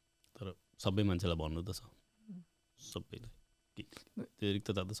 तर सबै मान्छेलाई भन्नु त छ, सबैलाई त्यो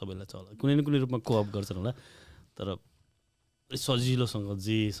रिक्तता त सबैलाई छ होला, कुनै न कुनै रूपमा कोअप गर्छन् होला। तर सजिलोसँग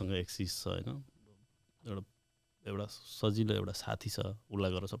जेसँग एक्सिस छ होइन, एउटा सजिलो एउटा साथी छ, उसलाई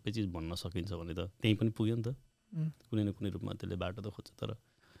गएर सबै चिज भन्न सकिन्छ भने त त्यहीँ पनि पुग्यो नि त। कुनै न कुनै रूपमा त्यसले बाटो त खोज्छ, तर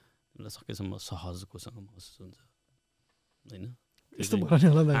त्यसलाई सकेसम्म सहजकोसँग महसुस हुन्छ होइन।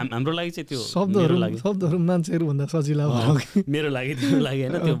 हाम्रो लागि चाहिँ त्यो शब्दहरू मान्छेहरू भन्दा सजिलो हो, मेरो लागि त्यो लागि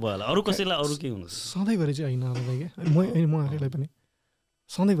होइन, त्यो भयो होला। अरू कसैलाई अरू केही हुनु सधैँभरि चाहिँ होइन होला क्या, म आफैलाई पनि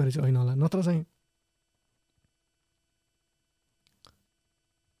सधैँभरि चाहिँ होइन होला। नत्र चाहिँ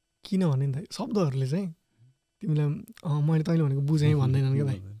किनभने दाइ शब्दहरूले चाहिँ तिमीलाई मैले तैँले भनेको बुझेँ भन्दैनन् क्या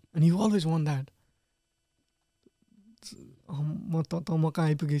दाइ। And you always want that, म कहाँ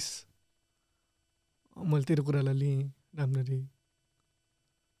आइपुगेस्, मैले तेरो कुरालाई लिएँ राम्ररी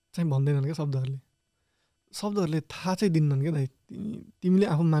चाहिँ भन्दैनन् क्या शब्दहरूले। शब्दहरूले थाहा चाहिँ दिन्नन् क्या दाइ, तिमीले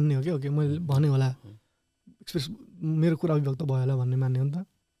आफू मान्ने हो क्या, ओके मैले भने होला, एक्सप्रेस मेरो कुरा अभिव्यक्त भयो होला भन्ने मान्ने हो नि त।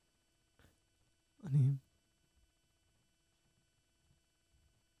 अनि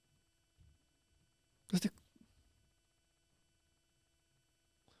जस्तै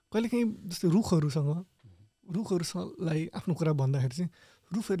कहिलेकाहीँ जस्तै रुखहरूलाई आफ्नो कुरा भन्दाखेरि चाहिँ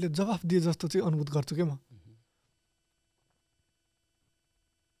रुखहरूले जवाफ दिए जस्तो चाहिँ अनुभूत गर्छु क्या म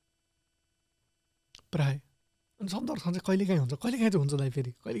प्राय। अनि शब्दहरूसँग चाहिँ कहिलेकाहीँ हुन्छ, कहिलेकाहीँ चाहिँ हुन्छ दाइ।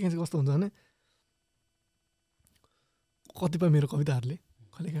 फेरि कहिलेकाहीँ चाहिँ कस्तो हुन्छ भने कतिपय मेरो कविताहरूले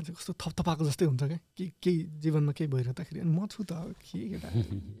कहिलेकाहीँ चाहिँ कस्तो थपथपाएको जस्तै हुन्छ क्या, केही जीवनमा केही भइरहँदाखेरि। अनि म छु त के केटा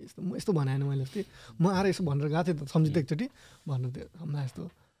यस्तो भने होइन मैले, अस्ति म आएर यसो भनेर गएको थिएँ त सम्झिँदै एकचोटि भनेर थियो हामीलाई यस्तो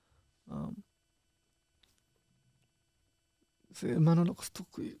मानव कस्तो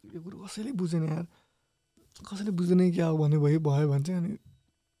यो कुरो कसैले बुझेन यार, कसैले बुझ्दैन क्या हो भने भयो भने चाहिँ अनि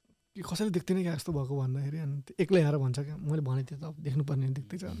कि कसैले देख्दैन क्या यस्तो भएको भन्दाखेरि अनि एक्लै आएर भन्छ क्या, मैले भनेको थिएँ त अब देख्नुपर्ने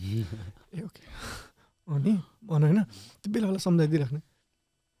देख्दैछ ए ओके अनि भन होइन, त्यो बेला बेला सम्झाइदिइराख्ने।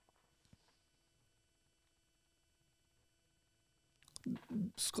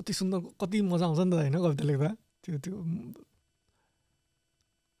 कति सुन्दर कति मजा आउँछ नि त होइन कविता लेख्दा, त्यो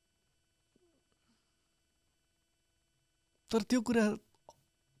तर त्यो कुरा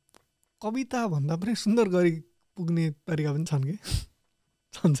कविता भन्दा पनि सुन्दर गरी पुग्ने तरिका पनि छन् कि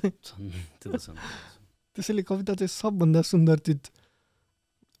छन् चाहिँ। त्यसैले कविता चाहिँ सबभन्दा सुन्दर चिज,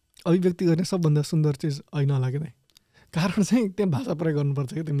 अभिव्यक्ति गर्ने सबभन्दा सुन्दर चिज होइन होला क्या दाइ। कारण चाहिँ त्यहाँ भाषा प्रयोग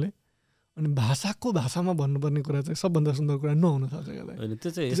गर्नुपर्छ क्या तिमीले, अनि भाषाको भाषामा भन्नुपर्ने कुरा चाहिँ सबभन्दा सुन्दर कुरा नहुन सक्छ क्या दाइ।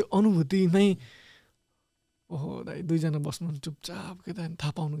 त्यो चाहिँ अनुभूति नै ओहो दाइ दुईजना बस्नु चुपचाप के त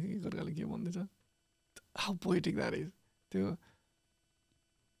थाहा पाउनु कि एकअर्काले के भन्दैछ, हाउ पोएटिक द्याट इज। त्यो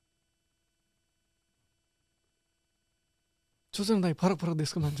सोच न दाइ, फरक फरक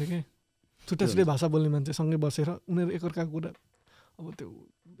देशको मान्छे के छुट्टै छुट्टै भाषा बोल्ने मान्छे सँगै बसेर उनीहरू एकअर्काको कुरा, अब त्यो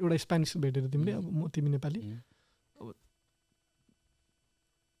एउटा स्पेनिस भेटेर तिमीले, अब म तिमी नेपाली, अब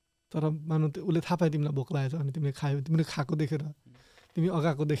तर मानौ त्यो उसले थाहा पायो तिमीलाई भोक लागेछ अनि तिमीले खायो, तिमीले खाएको देखेर तिमी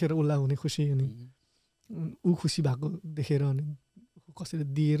अगाएको देखेर उसलाई हुने खुसी, अनि ऊ खुसी भएको देखेर अनि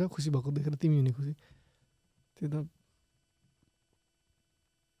कसैले दिएर खुसी भएको देखेर तिमी हुने खुसी, त्यो त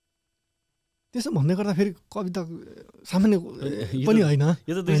त्यसो भन्दै गर्दा फेरि कविता सामान्य पनि होइन।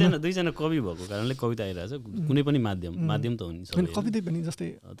 यो त दुईजना कवि भएको कारणले कविता आइरहेछ, कुनै पनि माध्यम त हुन्छ, कविता पनि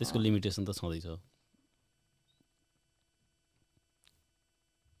जस्तै त्यसको लिमिटेसन त छँदैछ।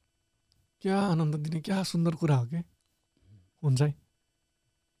 क्या आनन्द दिने क्या सुन्दर कुरा हो कि हुन्छ है।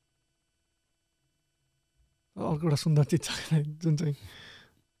 अर्को एउटा सुन्दर चिज छ जुन चाहिँ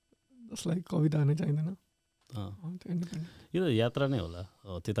जसलाई कविता नै चाहिँदैन, यो त यात्रा नै होला,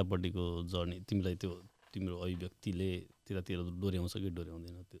 त्यतापट्टिको जर्नी। तिमीलाई त्यो तिम्रो अभिव्यक्तिले त्यतातिर डोर्याउँछ कि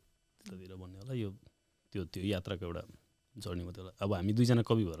डोर्याउँदैन त्यो त्यतातिर भन्ने होला। यो त्यो यात्राको एउटा जर्नी मात्रै होला। अब हामी दुईजना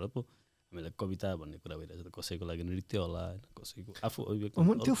कवि भएर पो हामीलाई कविता भन्ने कुरा भइरहेछ, कसैको लागि नृत्य होला होइन, कसैको आफू अभिव्यक्त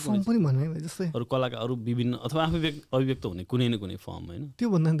त्यो फर्म पनि भने जस्तै अरू कलाका अरू विभिन्न अथवा आफू अभिव्यक्त हुने कुनै न कुनै फर्म होइन। त्यो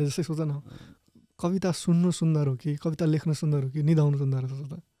भन्दा जस्तै सोच न, कविता सुन्नु सुन्दर हो कि कविता लेख्नु सुन्दर हो कि निदाउनु सुन्दर हो?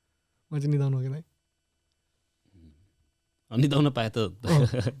 त म चाहिँ निदाउनु हो कि दाइ, निदाउन पाए त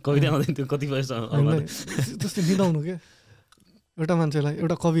कविता आउँदैन त्यो कतिपय जस्तै निदाउनु क्या एउटा मान्छेलाई,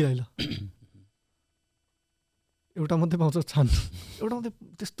 एउटा कविलाई ल एउटा मात्रै पाउँछ छान्नु, एउटा मात्रै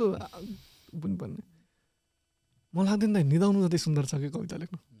त्यस्तो पनि पर्ने मलाई लाग्दैन दाइ। निदाउनु जति सुन्दर छ कि कविता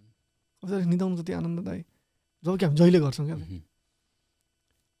लेख्नु, कविता निदाउनु जति आनन्द दाइ जब कि हामी जहिले गर्छौँ क्या।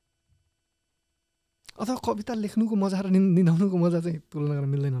 अथवा कविता लेख्नुको मजा र निदाउनुको मजा चाहिँ तुलना गर्न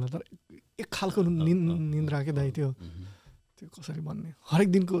मिल्दैन होला, तर एक खालको निन्द्रा के दाइ त्यो त्यो कसरी भन्ने हरेक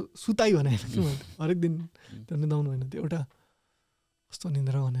दिनको सुताइ भने होइन कि मैले हरेक दिन त्यो निदाउनु होइन त्यो एउटा कस्तो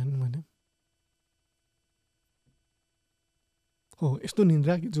निन्द्रा भने मैले हो यस्तो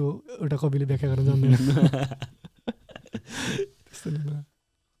निन्द्रा कि जो एउटा कविले व्याख्या गर्न जान्दैन त्यस्तो निन्द्रा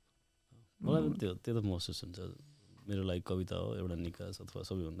मलाई पनि त्यो त महसुस हुन्छ मेरो लागि कविता हो एउटा निकास अथवा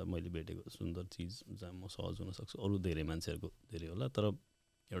सबैभन्दा मैले भेटेको सुन्दर चिज जहाँ म सहज हुन सक्छु अरू धेरै मान्छेहरूको धेरै होला तर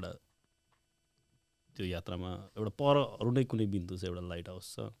एउटा त्यो यात्रामा एउटा पर अरू नै कुनै बिन्दु छ एउटा लाइट हाउस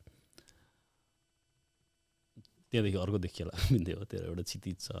छ त्यहाँदेखि अर्को देखिएला बिन्दु हो त्यो एउटा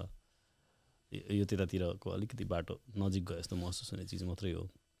क्षितिज छ यो त्यतातिरको अलिकति बाटो नजिक गए जस्तो महसुस हुने चिज मात्रै हो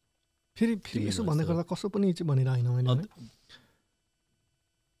फेरि यसो भन्दै गर्दा कसो पनि चाहिँ भनेर होइन मैले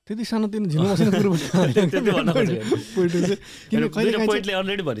त्यति सानोतिनो झिनो मसिनो कुरो पोइन्टले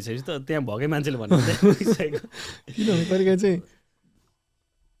अलरेडी भनिसकेपछि त त्यहाँ भएकै मान्छेले भन्नु किनभने कहिलेकाहीँ चाहिँ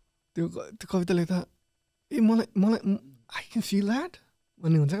त्यो कविता लेख्दा ए मलाई आई क्यान फिल द्याट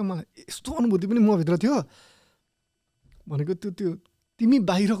भन्ने हुन्छ क्या मलाई यस्तो अनुभूति पनि मभित्र थियो भनेको त्यो तिमी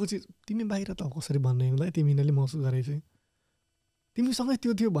बाहिरको चिज तिमी बाहिर त कसरी भन्ने होला तिमीले महसुस गरे चाहिँ तिमीसँगै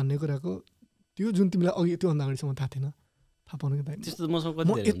त्यो थियो भन्ने कुराको त्यो जुन तिमीलाई अघि त्योभन्दा अगाडिसम्म थाहा थिएन थाहा पाउनु कि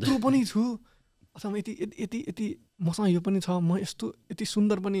म यत्रो पनि छु अथवा यति यति यति मसँग यो पनि छ म यस्तो यति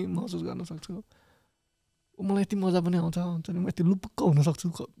सुन्दर पनि महसुस गर्न सक्छु मलाई यति मजा पनि आउँछ हुन्छ नि म यति लुपुक्क हुनसक्छु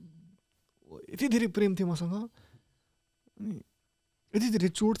यति धेरै प्रेम थियो मसँग अनि यति धेरै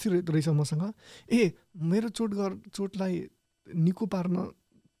चोट थियो रहेछ मसँग ए मेरो चोटलाई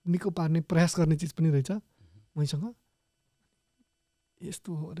निको पार्ने प्रयास गर्ने चिज पनि रहेछ मैसँग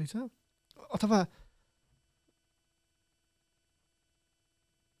यस्तो रहेछ अथवा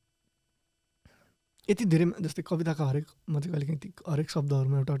यति धेरै जस्तै कविताका हरेकमा चाहिँ कहिलेकाहीँ हरेक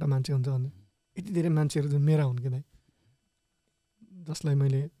शब्दहरूमा एउटा एउटा मान्छे हुन्छ भने यति धेरै मान्छेहरू जुन मेरा हुन् कि दाइ जसले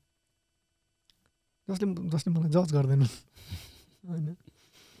मलाई जज गर्दैनन् होइन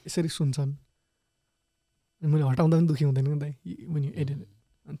यसरी सुन्छन् मैले हटाउँदा पनि दुःखी हुँदैन दाइ मैले एडिट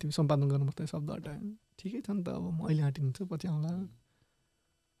अनि तिमी सम्पादन गर्नुपर्छ शब्द हटायो ठिकै छ नि त अब म अहिले हटिन्छु पछि आउँला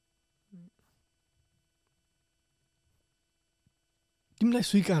तिमीलाई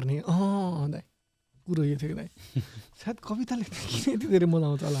स्वीकार्ने दाइ कुरो यो थियो दाइ सायद कविता लेख्दा किन यति धेरै मजा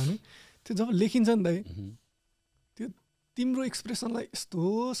आउँछ होला नि त्यो जब लेखिन्छ नि दाइ त्यो तिम्रो एक्सप्रेसनलाई यस्तो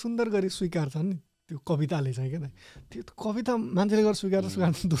सुन्दर गरी स्वीकार्छ नि त्यो कविताले चाहिँ क्या दाइ त्यो कविता मान्छेले गरेर स्वीकार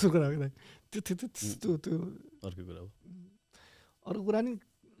दोस्रो कुरा हो क्या दाइ त्यो अर्को कुरा हो अरू कुरा नि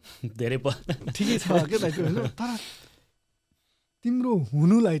धेरै ठिकै छ क्या दाइ त्यो होइन तर तिम्रो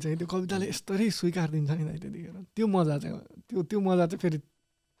हुनुलाई चाहिँ त्यो कविताले यस्तरी स्वीकार दिन्छ नि दाइ त्यतिखेर त्यो मजा चाहिँ फेरि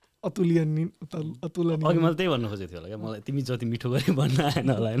अतुलनीय अघि मैले त्यही भन्नु खोजेको थियो होला क्या मलाई तिमी जति मिठो गरी भन्न आएन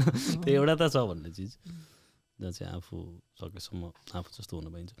होला होइन त्यो एउटा त छ भन्ने चिज जहाँ चाहिँ आफू सकेसम्म आफू जस्तो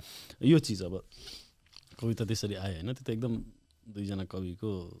हुन पाइन्छ यो चिज अब कविता त्यसरी आयो होइन त्यो त एकदम दुईजना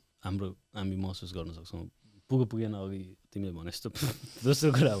कविको हामी महसुस गर्न सक्छौँ पुगेन अघि तिमीले भने जस्तो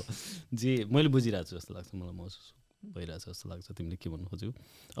दोस्रो कुरा हो जे मैले बुझिरहेको छु जस्तो लाग्छ मलाई महसुस भइरहेछ जस्तो लाग्छ तिमीले के भन्नु खोज्यौ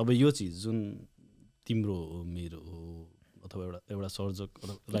अब यो चिज जुन तिम्रो हो मेरो हो अथवा एउटा सर्जक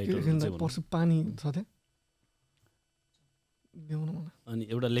राइटर पर्सु पानी छ अनि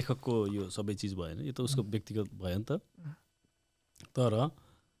एउटा लेखकको यो सबै चिज भएन यो त उसको व्यक्तिगत भयो नि त तर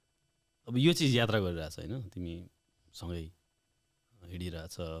अब यो चिज यात्रा गरिरहेछ होइन तिमी सँगै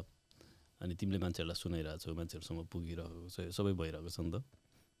हिँडिरहेछ अनि तिमीले मान्छेहरूलाई सुनाइरहेछौ मान्छेहरूसम्म पुगिरहेको छ सबै भइरहेको छ नि त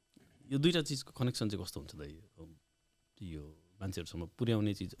यो दुईवटा चिजको कनेक्सन चाहिँ कस्तो हुन्छ त यो मान्छेहरूसम्म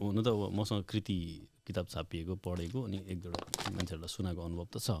पुर्याउने चिज हुनु त मसँग कृति किताब छापिएको पढेको अनि एक दुईवटा मान्छेहरूलाई सुनाएको अनुभव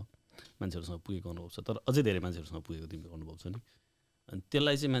त छ मान्छेहरूसँग पुगेको अनुभव छ तर अझै धेरै मान्छेहरूसँग पुगेको तिमीको अनुभव छ नि अनि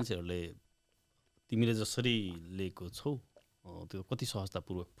त्यसलाई चाहिँ मान्छेहरूले तिमीले जसरी लिएको छौ त्यो कति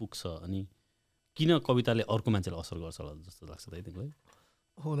सहजतापूर्वक पुग्छ अनि किन कविताले अर्को मान्छेलाई असर गर्छ होला जस्तो लाग्छ त तिमीलाई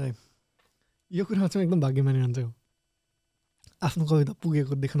हो दाइ यो कुरा चाहिँ एकदम भाग्यमानी मान्छे हो आफ्नो कविता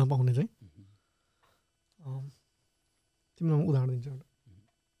पुगेको देख्न पाउने चाहिँ तिमीलाई म उदाहरण दिन्छु एउटा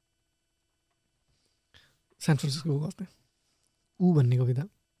सान फ्रान्सिस्को अस्ति ऊ भन्ने कविता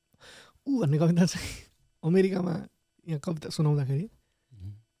चाहिँ अमेरिकामा यहाँ कविता सुनाउँदाखेरि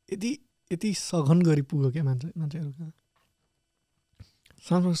यति सघन गरी पुग्यो क्या मान्छेहरू कहाँ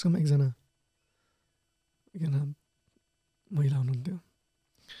सान फ्रान्सिस्कोमा एकजना महिला हुनुहुन्थ्यो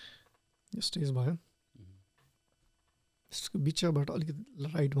यो स्टेज भयो यसको बिचबाट अलिकति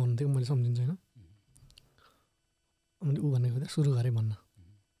राइटमा हुनुहुन्थ्यो मैले सम्झिन्छ होइन मैले ऊ भन्ने कविता सुरु गरेँ भन्न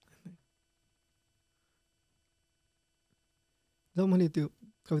जब मैले त्यो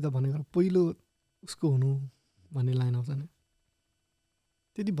कविता भनेको पहिलो उसको हुनु भन्ने लाइन आउँछ नि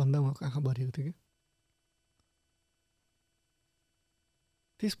त्यति भन्दा उहाँको आँखा भरिएको थियो कि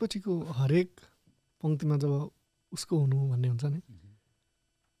त्यसपछिको हरेक पङ्क्तिमा जब उसको हुनु भन्ने हुन्छ नि।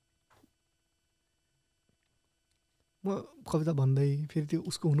 म कविता भन्दै फेरि त्यो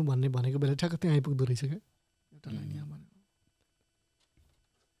उसको हुनु भन्ने भनेको बेला ठ्याक्क त्यहाँ आइपुग्दो रहेछ क्या एउटा लाइन यहाँ भने।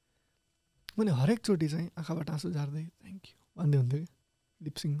 मैले हरेकचोटि चाहिँ आँखाबाट आँसु झार्दै थ्याङ्क यू भन्दै हुन्थ्यो कि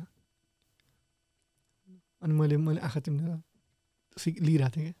लिप्सिङमा। अनि मैले आँखा चिम्लेर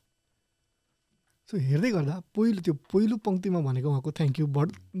लिइरहेको थिएँ क्या। सो हेर्दै गर्दा त्यो पहिलो पङ्क्तिमा भनेको उहाँको थ्याङ्क यू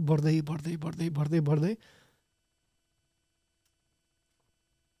बढ्दै बढ्दै बढ्दै बढ्दै बढ्दै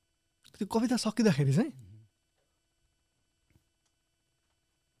त्यो कविता सकिँदाखेरि चाहिँ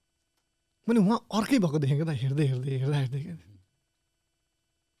मैले उहाँ अर्कै भएको देखेँ क्या त हेर्दै हेर्दै हेर्दा हेर्दै क्या।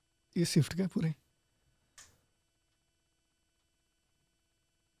 यो सिफ्ट क्या पुरै।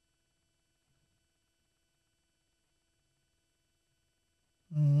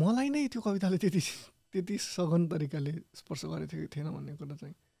 मलाई नै त्यो कविताले त्यति सघन तरिकाले स्पर्श गरेको थियो कि थिएन भन्ने कुरा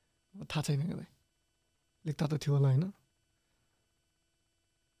चाहिँ थाहा छैन क्या। लेख्दा त थियो होला होइन।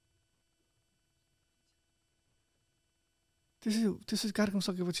 त्यसै कार्यक्रम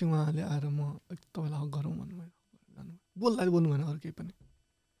सकेपछि उहाँले आएर म तपाईँलाई हक गरौँ भन्नुभयो। बोल्दा बोल्नु भएन अरू केही पनि।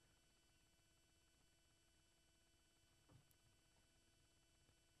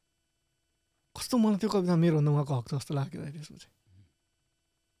 कस्तो मलाई त्यो कविता मेरोभन्दा उहाँको हक जस्तो लाग्यो त्यसपछि।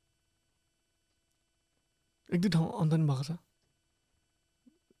 एक दुई ठाउँ अन्त पनि भएको छ।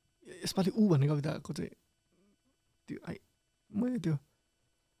 यसपालि ऊ भन्ने कविताको चाहिँ त्यो मैले त्यो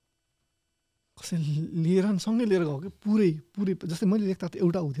कसैले लिएर सँगै लिएर गएको कि पुरै जस्तै मैले लेख्दा त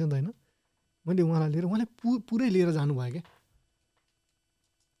एउटा हुन्थ्यो नि त होइन। मैले उहाँलाई लिएर उहाँले पुरै लिएर जानुभयो क्या।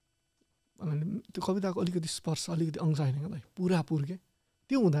 त्यो कविताको अलिकति स्पर्श अलिकति अंश होइन क्या दाइ पुरापुर के।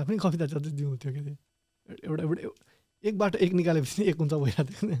 त्यो हुँदा पनि कविता जति दिउँथ्यो क्या। त्यो एउटा एकबाट एक निकालेपछि एक हुन्छ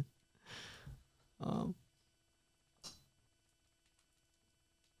भइरहेको थियो।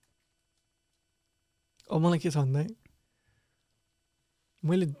 अब मलाई के छ भन्दा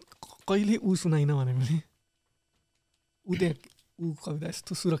मैले कहिले ऊ सुनाइनँ भने पनि ऊ कविता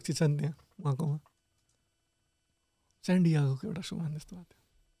यस्तो सुरक्षित छ नि त्यहाँ उहाँकोमा। स्यान्डियागोको एउटा सुमान जस्तो भएको थियो।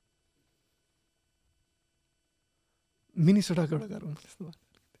 मिनिसोटाको एउटा गाह्रो त्यस्तो भएको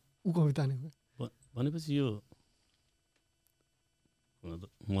ऊ कविता नै भनेपछि यो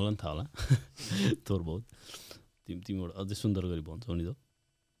मलाई पनि थाहा होला थोर बहुत तिमीबाट अझै सुन्दर गरी भन्छौ नि त।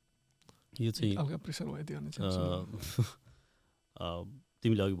 यो चाहिँ हल्का प्रेसर भयो त्यो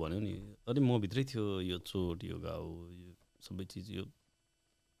तिमीले अघि भन्यौ नि अरे म भित्रै थियो यो चोट यो घाउ यो सबै चिज यो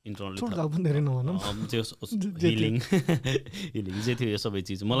इन्टरनली हिलिङ जे थियो यो सबै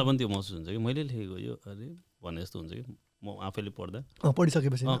चिज मलाई पनि त्यो महसुस हुन्छ कि मैले लेखेको यो अरे भने जस्तो हुन्छ कि म आफैले पढ्दा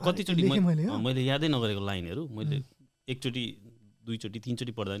पढिसकेपछि कतिचोटि मैले यादै नगरेको लाइनहरू मैले एकचोटि दुईचोटि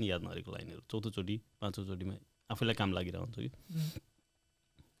तिनचोटि पढ्दा पनि याद नगरेको लाइनहरू चौथोचोटि पाँचौँचोटिमा आफैलाई काम लागिरहेको हुन्छ कि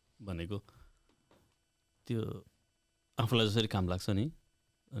भनेको त्यो आफूलाई जसरी काम लाग्छ नि।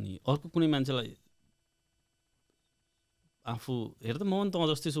 अनि अर्को कुनै मान्छेलाई आफू हेर त म पनि तँ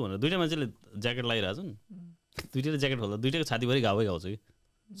जस्तै छु भनेर दुइटा मान्छेले ज्याकेट लगाइरहेछन् दुइटैले ज्याकेट खोल्दा दुइटैको छातीभरि घाउै घाउ छ कि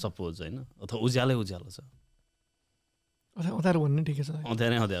सपोज होइन अथवा उज्यालो छ अँध्यारो भन्ने ठिकै छ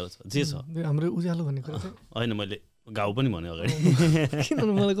अँध्यारो छ जे छ हाम्रो उज्यालो भन्ने कुरा चाहिँ होइन मैले घाउ पनि भने अगाडि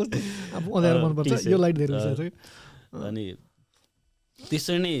मलाई कस्तो अब अँध्यारो मनपर्छ यो लाइट धेरै अनि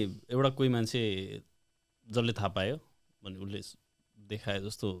त्यसरी नै एउटा कोही मान्छे जसले थाहा पायो भने उसले देखाए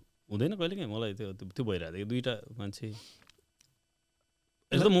जस्तो हुँदैन कहिलेकाहीँ मलाई त्यो भइरहेको थियो। दुईवटा मान्छे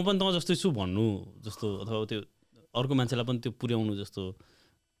म पनि तँ जस्तै छु भन्नु जस्तो अथवा त्यो अर्को मान्छेलाई पनि त्यो पुर्याउनु जस्तो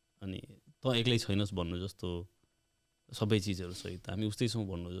अनि तँ एक्लै छैनस् भन्नु जस्तो सबै चिजहरू सहित हामी उस्तै छौँ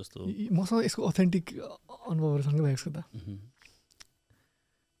भन्नु जस्तो मसँग यसको अथेन्टिक अनुभवहरू सँगै लागेको छ त।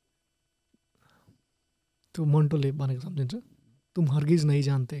 त्यो मन्टोले भनेको सम्झिन्छ तुम हरगिज नहीं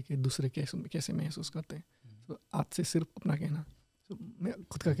जानते कि दूसरे कैसे महसूस करते हैं तो आज से सिर्फ अपना कहना तो मैं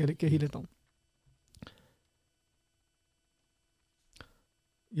खुद का कह ही लेता हूँ।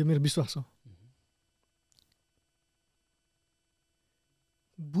 यो मेरो विश्वास हो।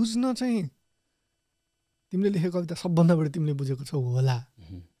 बुझ्न चाहिँ तिमीले लेखेको कविता सबभन्दा बढी तिमीले बुझेको छौ होला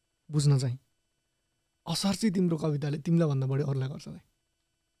बुझ्न चाहिँ असर चाहिँ तिम्रो कविताले तिमीलाई भन्दा बढी अरूलाई गर्छ।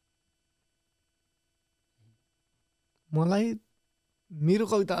 मलाई मेरो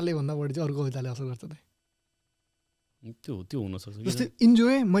कविताले भन्दा बढी चाहिँ अरू कविताले असर गर्छ। त्यो हुनसक्छ जस्तै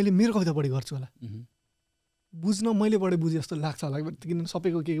इन्जोय मैले मेरो कविता बढी गर्छु होला बुझ्न मैले बढी बुझेँ जस्तो लाग्छ होला किनभने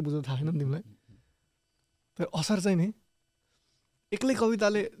सबैको के बुझ्नु थाहा छैन नि तिमीलाई। तर असर चाहिँ नि एक्लै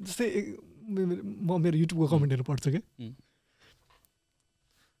कविताले जस्तै म मेरो युट्युबको कमेन्टहरू पढ्छु क्या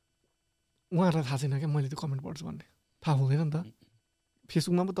उहाँहरूलाई थाहा छैन क्या मैले त्यो कमेन्ट पढ्छु भन्ने थाहा हुँदैन नि त।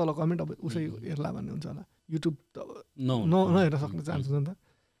 फेसबुकमा पो तल कमेन्ट अब उसै हेर्ला भन्ने हुन्छ होला युट्युब त नहेर्न सक्ने चान्स हुन्छ नि त।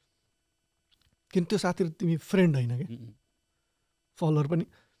 किन त्यो साथी तिमी फ्रेन्ड होइन कि फलोअर पनि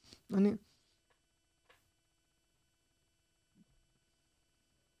अनि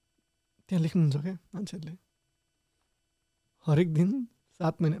त्यहाँ लेख्नुहुन्छ क्या मान्छेहरूले हरेक दिन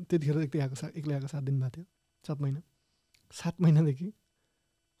 7 महिना त्यतिखेर एक्लै आएको 7 दिन भएको थियो 7 महिना 7 महिनादेखि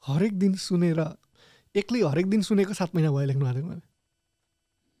हरेक दिन सुनेर एक्लै हरेक दिन सुनेको 7 महिना भयो लेख्नु भएको थियो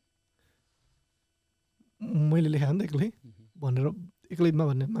मैले लेखाएँ नि त एक्लै भनेर एक्लैमा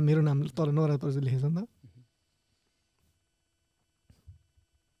भन्ने मेरो नाम तर नवराज परजुली लेखेछ नि त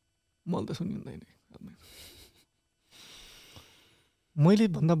मैले त सुनिँदैन मैले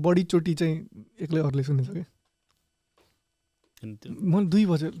भन्दा बढी चोटि चाहिँ एक्लै अरूले सुनेछ क्या मैले 2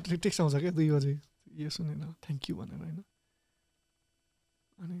 बजे टेक्स्ट आउँछ क्या 2 बजे यो सुनेर थ्याङ्क यू भनेर होइन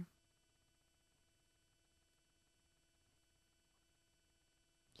अनि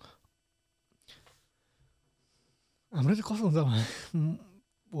हाम्रो चाहिँ कस्तो हुन्छ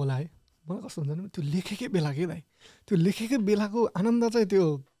होला है मलाई कस्तो हुन्छ भने त्यो लेखेकै बेला के दाइ त्यो लेखेकै बेलाको आनन्द चाहिँ त्यो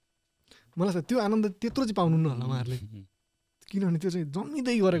मलाई चाहिँ त्यो आनन्द त्यत्रो चाहिँ पाउनु न होला उहाँहरूले किनभने त्यो चाहिँ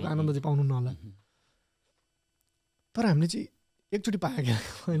जम्मिँदै गरेको आनन्द चाहिँ पाउनु न होला तर हामीले चाहिँ एकचोटि पाएँ क्या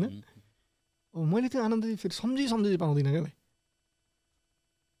होइन मैले त्यो आनन्द चाहिँ फेरि सम्झी पाउँदिनँ क्या भाइ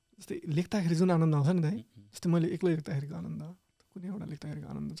जस्तै लेख्दाखेरि जुन आनन्द आउँछ नि दाइ जस्तै मैले एक्लै लेख्दाखेरिको आनन्द कुनै एउटा लेख्दाखेरिको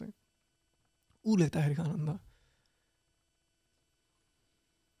आनन्द चाहिँ ऊ लेख्दाखेरिको आनन्द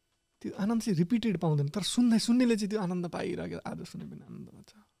त्यो आनन्द चाहिँ रिपिटेड पाउँदैन तर सुन्नेले चाहिँ त्यो आनन्द पाइरहेको आज सुने पनि आनन्द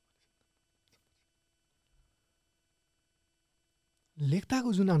हुन्छ लेख्दाको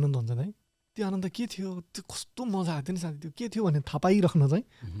जुन आनन्द हुन्छ दाइ त्यो आनन्द के थियो त्यो कस्तो मजा आएको थियो नि साथी त्यो के थियो भने थाहा पाइराख्न चाहिँ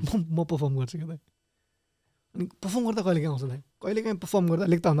म पर्फर्म गर्छु क्या दाइ अनि पर्फर्म गर्दा कहिले काहीँ आउँछ दाइ कहिले काहीँ पर्फर्म गर्दा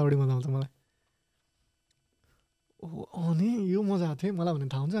लेख्दाभन्दा बढी मजा आउँछ मलाई ओहो अनि यो मजा आएको थियो मलाई भने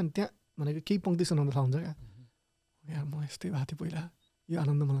थाहा हुन्छ अनि त्यहाँ भनेको केही पङ्क्ति सुनाउँदा थाहा हुन्छ क्या यार म यस्तै भएको थिएँ पहिला यो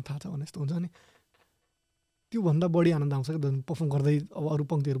आनन्द मलाई थाहा छ भने यस्तो हुन्छ अनि त्योभन्दा बढी आनन्द आउँछ क्या पर्फर्म गर्दै अब अरू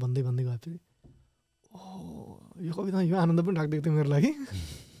पङ्क्तिहरू भन्दै गएपछि ओह यो कवितामा यो आनन्द पनि राखिदिएको थियो मेरो लागि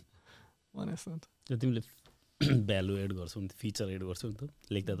भने जस्तो हुन्छ तिमीले भ्यालु एड गर्छौ नि फिचर एड गर्छौ नि त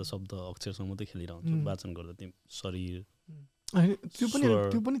लेख्दा त शब्द अक्षरसँग मात्रै खेलिरहन्छौ वाचन गर्दा तिमी शरीर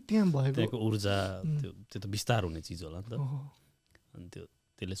त्यो पनि त्यहाँ भएको त्यहाँको ऊर्जा त्यो त विस्तार हुने चिज होला नि त अनि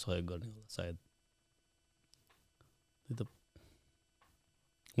त्यसले सहयोग गर्ने होला सायद त्यो त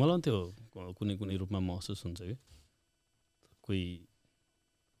मलाई त्यो कुनै रूपमा महसुस हुन्छ कि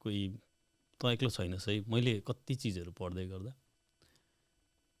कोही त एक्लो छैनस् है मैले कति चिजहरू पढ्दै गर्दा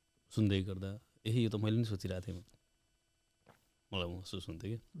सुन्दै गर्दा यो त मैले पनि सोचिरहेको थिएँ मलाई महसुस हुन्थ्यो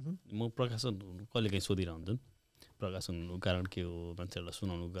कि म प्रकाशन कहिले काहीँ सोधिरहन्छु नि प्रकाशन हुनुको कारण के हो मान्छेहरूलाई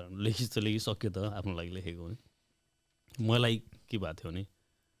सुनाउनुको कारण लेखिसक्यो त आफ्नो लागि लेखेको भने मलाई के भएको थियो भने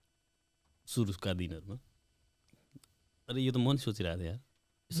सुरुका दिनहरूमा अरे यो त म नि सोचिरहेको थिएँ यार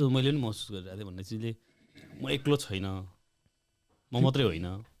यसो मैले पनि महसुस गरिरहेको थिएँ भन्ने चिजले म एक्लो छैन म मात्रै होइन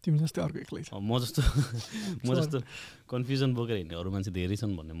तिमी जस्तै अर्को एक्लै छ म जस्तो कन्फ्युजन बोकेर हिँड्ने अरू मान्छे धेरै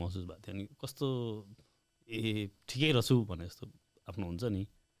छन् भन्ने महसुस भएको थियो अनि कस्तो ठिकै रहेछु भने जस्तो आफ्नो हुन्छ नि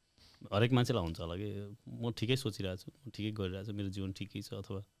हरेक मान्छेलाई हुन्छ होला कि म ठिकै सोचिरहेको छु म ठिकै गरिरहेको छु मेरो जीवन ठिकै छ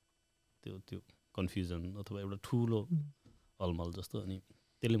अथवा त्यो कन्फ्युजन अथवा एउटा ठुलो अलमल जस्तो अनि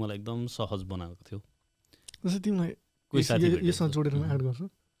त्यसले मलाई एकदम सहज बनाएको थियो जस्तै तिमीलाई कोही साथी यसमा जोडेर म एड गर्छु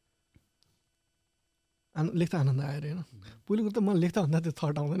लेख्दा आनन्द आएर होइन पहिलो कुरो त मलाई लेख्दा भन्दा त्यो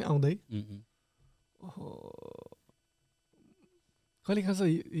थट आउँदा नि आउँदै ओहो कहिले खास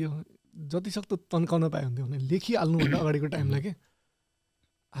यो जतिसक्दो तन्काउन पाए हुन्थ्यो भने लेखिहाल्नुभन्दा अगाडिको टाइमलाई के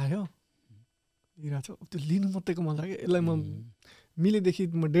आयो लिइरहेको छ त्यो लिनु मात्रैको मजा कि यसलाई म मिलेदेखि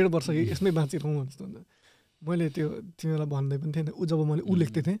म 1.5 वर्ष कि यसमै बाँचिरहँ जस्तो हुन्छ मैले त्यो तिमीलाई भन्दै पनि थिएँ जब मैले ऊ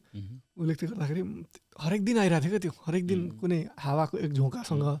लेख्दै थिएँ ऊ लेख्दै गर्दाखेरि हरेक दिन आइरहेको थियो क्या त्यो हरेक दिन कुनै हावाको एक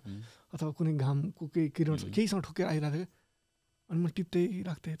झोकासँग अथवा कुनै घामको केही किरण केहीसँग ठोकेर आइरहेको थियो अनि म टिप्दै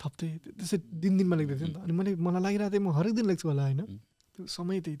राख्थेँ थप्थेँ त्यसै दिनमा लेख्दै थिएँ नि त अनि मलाई लागिरहेको थियो म हरेक दिन लेख्छु होला होइन त्यो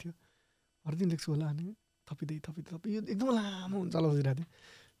समय त्यही थियो हरेक दिन लेख्छु होला अनि थपिँदै यो एकदम लामो हुन्छ बसिरहेको थिएँ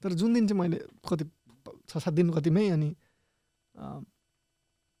तर जुन दिन चाहिँ मैले कति 6-7 दिन कतिमै अनि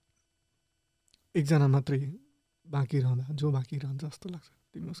एकजना मात्रै बाँकी रहँदा जो बाँकी रहन्छ जस्तो लाग्छ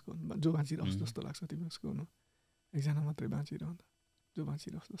तिमी उसको जो बाँचिरहोस् जस्तो लाग्छ तिमी उसको हुनु एकजना मात्रै बाँचिरहँदा जो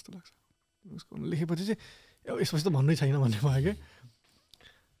बाँचिरहोस् जस्तो लाग्छ तिमी उसको हुनु लेखेपछि चाहिँ यसपछि त भन्नै छैन भन्ने भयो क्या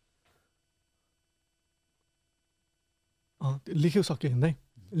लेख्यो सक्यो हिँड्दै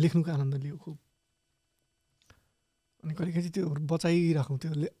लेख्नुको आनन्द लियो खुब अनि कहिले काहीँ त्यो बचाइराखौँ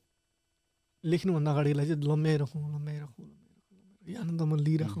त्यो लेख्नुभन्दा अगाडिलाई चाहिँ लम्ब्याइराखौँ यो आनन्द म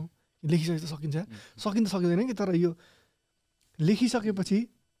लिइराखौँ लेखिसके त सकिन्छ सकिँदैन कि तर यो लेखिसकेपछि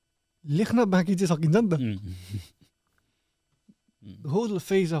लेख्न बाँकी चाहिँ सकिन्छ नि त the whole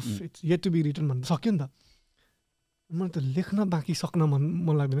phase of its yet to be return भन्नु सक्यो नि त मलाई त लेख्न बाँकी सक्न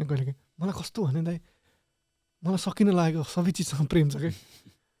मन लाग्दैन कहिलेकाहीँ मलाई कस्तो भने दाइ मलाई सकिन लागेको सबै चिजसँग प्रेम छ क्या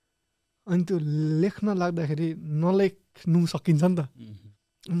अनि त्यो लेख्न लाग्दाखेरि नलेख्नु सकिन्छ नि त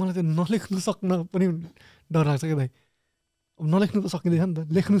मलाई त्यो नलेख्नु सक्न पनि डर लाग्छ क्या दाइ अब नलेख्नु त सकिँदैन नि त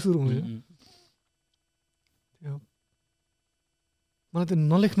लेख्नु सुरु हुँदैन त्यो मलाई त्यो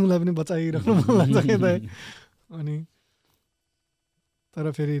नलेख्नुलाई पनि बचाइराख्नु मन लाग्छ क्या दाइ अनि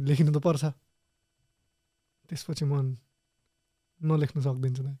तर फेरि लेखिनु त पर्छ त्यसपछि म नलेख्नु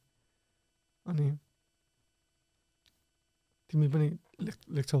सक्दिन्छु दाइ अनि तिमी पनि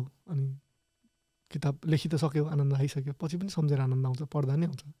लेख्छौ अनि किताब लेखि त सक्यौ आनन्द आइसक्यो पछि पनि सम्झेर आनन्द आउँछ पढ्दा नै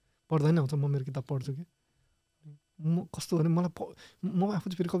आउँछ म मेरो किताब पढ्छु कि म कस्तो भने मलाई म आफू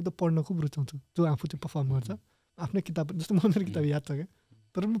चाहिँ फेरि कविता पढ्न खुब रुचाउँछु जो आफू चाहिँ पर्फर्म गर्छ आफ्नै किताब जस्तो मलाई मेरो किताब याद छ क्या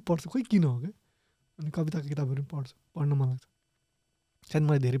तर म पढ्छु खोइ किन हो क्या अनि कविताको किताबहरू पनि पढ्न मन लाग्छ सायद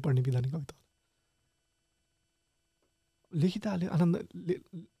मलाई धेरै पढ्ने बिदा नि कविता लेखि त हाल्यो आनन्द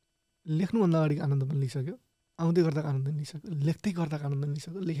लेख्नुभन्दा अगाडि आनन्द पनि लिइसक्यो आउँदै गर्दा आनन्द पनि लिइसक्यो लेख्दै गर्दा आनन्द पनि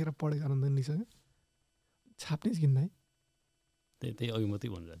लिइसक्यो लेखेर पढेको आनन्द पनि लिइसक्यो छाप्ने किन्दा है त्यही अघि मात्रै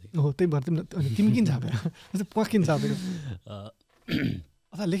भनिरहेको थिएँ हो त्यही भएर अनि तिमी किन छापेर म किन छापेको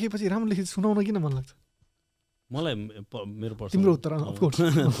अथवा लेखेपछि राम्रो लेखे सुनाउन किन मन लाग्छ मलाई मेरो तिम्रो उत्तर अफकोर्स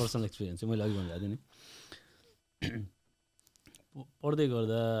पर्सनल एक्सपिरियन्स चाहिँ मैले अघि भनिरहेको थिएँ नि पढ्दै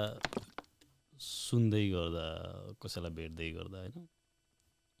गर्दा सुन्दै गर्दा कसैलाई भेट्दै गर्दा होइन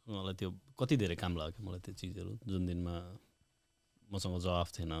मलाई त्यो कति धेरै काम लाग्यो मलाई त्यो चिजहरू जुन दिनमा मसँग जवाफ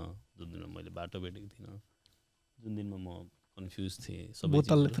थिएन जुन दिनमा मैले बाटो भेटेको थिइनँ जुन दिनमा म कन्फ्युज थिएँ सबै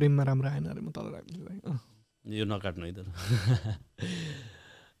बोतल फ्रेममा राम्रो आएन अरे म तल राख्छु यो नकाट्नु है त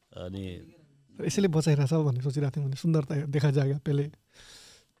अनि यसैले बचाइरहेछ भनेर सोचिरहेको थिएँ मैले सुन्दरता देखा जाएगा पेले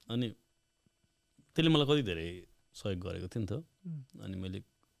अनि त्यसले मलाई कति धेरै सहयोग गरेको थियो नि त अनि मैले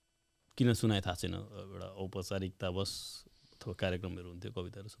किन सुनाए थाहा छैन एउटा औपचारिकतावश अथवा कार्यक्रमहरू हुन्थ्यो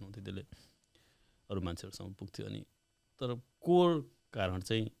कविताहरू सुनाउँथ्यो त्यसले अरू मान्छेहरूसँग पुग्थ्यो अनि तर कोर कारण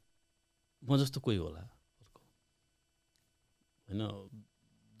चाहिँ म जस्तो कोही होला अर्को होइन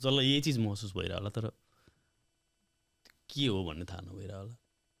जसलाई यही चिज महसुस भइरह होला तर के हो भन्ने थाहा नभइरह होला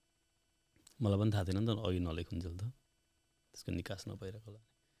मलाई पनि थाहा थिएन नि त अघि नलेखुन्जेल त त्यसको निकास नपाइरहेको होला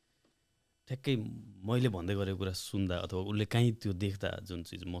ठ्याक्कै मैले भन्दै गरेको कुरा सुन्दा अथवा उसले काहीँ त्यो देख्दा जुन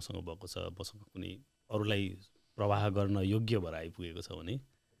चिज मसँग भएको छ मसँग कुनै अरूलाई प्रवाह गर्न योग्य भएर आइपुगेको छ भने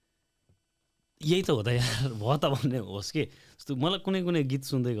यही त हो त यार भयो त भन्ने होस् कि जस्तो मलाई कुनै गीत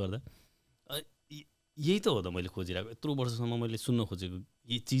सुन्दै गर्दा यही त हो त मैले खोजिरहेको यत्रो वर्षसम्म मैले सुन्न खोजेको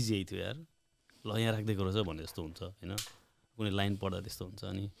यही चिज यही थियो यार ल यहाँ राखिदिएको रहेछ भने जस्तो हुन्छ होइन कुनै लाइन पढ्दा त्यस्तो हुन्छ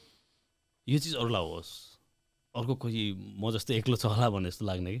अनि यो चिज अरूलाई होस् अर्को कोही म जस्तै एक्लो छ होला भने जस्तो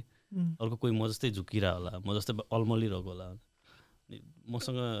लाग्ने कि अर्को कोही म जस्तै झुकिरह होला म जस्तै अल्मलिरहेको होला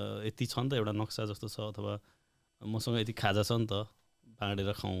मसँग यति छ नि त एउटा नक्सा जस्तो छ अथवा मसँग यति खाजा छ नि त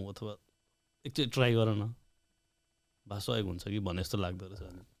बाँडेर खाउँ अथवा एकचोटि ट्राई गर न भा सहयोग हुन्छ कि भन्ने जस्तो लाग्दो रहेछ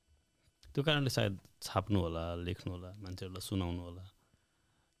अनि त्यो कारणले सायद छाप्नु होला लेख्नु होला मान्छेहरूलाई सुनाउनु होला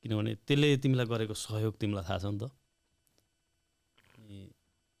किनभने त्यसले तिमीलाई गरेको सहयोग तिमीलाई थाहा छ नि त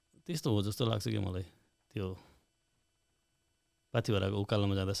त्यस्तो हो जस्तो लाग्छ कि मलाई त्यो पाथिभराको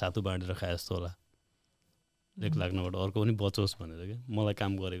उकालोमा जाँदा सातु बाँडेर खाए जस्तो होला लेख लाग्नबाट अर्को पनि बचोस् भनेर क्या मलाई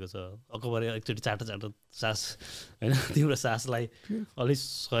काम गरेको छ अकबरे एकचोटि चाटो सास होइन तिम्रो सासलाई अलिक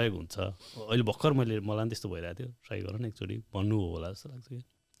सहयोग हुन्छ अहिले भर्खर मलाई पनि त्यस्तो भइरहेको थियो ट्राई गर न एकचोटि भन्नु हो होला जस्तो लाग्छ कि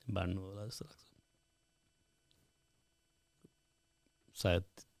बाँड्नु होला जस्तो लाग्छ सायद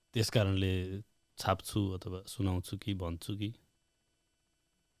त्यस कारणले छाप्छु अथवा सुनाउँछु कि भन्छु कि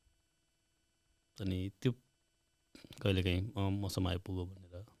अनि त्यो कहिलेकाहीँ मसँग आइपुग्यो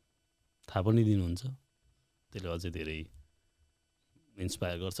भनेर थाहा पनि दिनुहुन्छ त्यसले अझै धेरै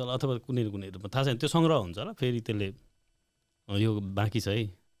इन्सपायर गर्छ होला अथवा कुनै न कुनै रूपमा थाहा छैन त्यो सङ्ग्रह हुन्छ होला फेरि त्यसले यो बाँकी छ है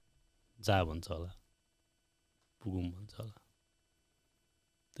जा भन्छ होला पुगौँ भन्छ होला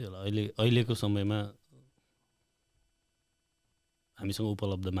त्यो होला अहिलेको समयमा हामीसँग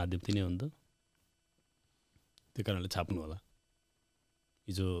उपलब्ध माध्यम ती नै हो नि त त्यो कारणले छाप्नु होला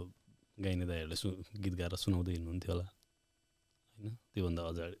हिजो गाइने दाइहरूले गीत गाएर सुनाउँदै हिँड्नुहुन्थ्यो होला होइन त्योभन्दा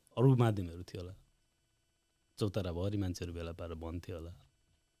अगाडि अरू माध्यमहरू थियो होला चौताराभरि मान्छेहरू भेला पारेर भन्थ्यो होला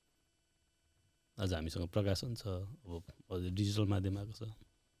आज हामीसँग प्रकाशन छ अब अझै डिजिटल माध्यम आएको छ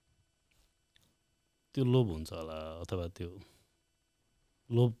त्यो लोभ हुन्छ होला अथवा त्यो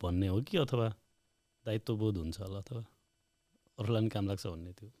लोभ भन्ने हो कि अथवा दायित्वबोध हुन्छ होला अथवा अरूलाई पनि काम लाग्छ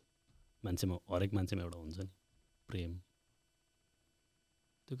भन्ने त्यो मान्छेमा हरेक मान्छेमा एउटा हुन्छ नि प्रेम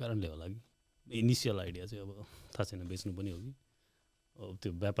त्यो कारणले होला कि इनिसियल आइडिया चाहिँ अब थाहा छैन बेच्नु पनि हो कि अब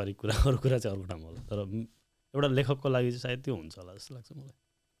त्यो व्यापारिक कुरा अरू कुरा चाहिँ अर्को ठाउँमा होला तर एउटा लेखकको लागि चाहिँ सायद त्यो हुन्छ होला जस्तो लाग्छ मलाई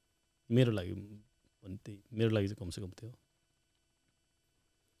मेरो लागि पनि त्यही मेरो लागि चाहिँ कमसेकम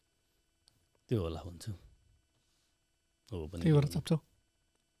त्यो होला भन्छु हो पनि त्यही भएर छाप्छौ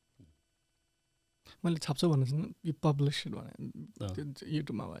मैले छाप्छौ भन्नु यो पब्लिसेड भने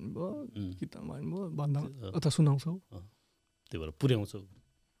युट्युबमा भन्नुभयो किताबमा भन्नुभयो भन्दा अथवा सुनाउँछौ त्यही भएर पुर्याउँछौ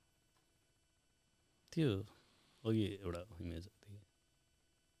त्यो अघि एउटा इमेज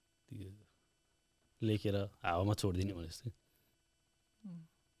त्यो लेखेर हावामा छोडिदिने भने जस्तै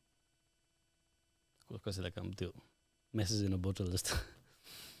कसैलाई काम त्यो मेसेज इन बोतल जस्तो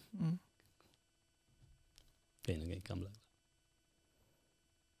कहीँ न कहीँ काम लाग्छ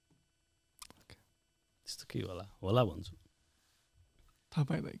त्यस्तो के होला भन्छु थाहा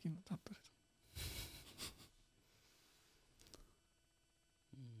पाइँदै किन थाप्दो रहेछ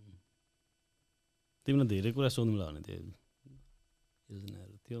तिमीलाई धेरै कुरा सोध्नुलाई भने त्यो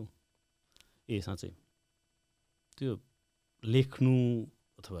योजनाहरू थियो साँच्चै त्यो लेख्नु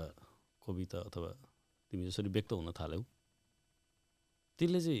अथवा कविता अथवा तिमी जसरी व्यक्त हुन थाल्यौ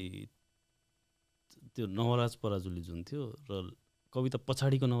त्यसले चाहिँ त्यो नवराज पराजुली जुन थियो र कविता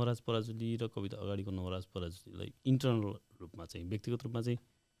पछाडिको नवराज पराजुली र कविता अगाडिको नवराज पराजुलीलाई इन्टरनल रूपमा चाहिँ व्यक्तिगत रूपमा चाहिँ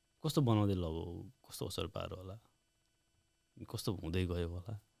कस्तो बनाउँदै लग्यो कस्तो असर पारो होला कस्तो हुँदै गयो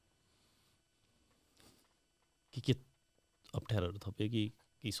होला के अप्ठ्यारोहरू थप्यो कि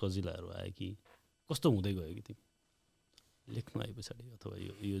केही सजिलाहरू आयो कि कस्तो हुँदै गयो कि तिमी लेख्नु आए पछाडि अथवा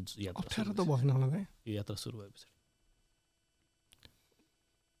यो यात्रा अप्ठ्यारो त भएन होला है यो यात्रा सुरु भए पछाडि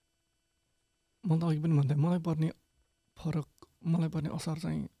म त अघि पनि भन्दै मलाई पर्ने असर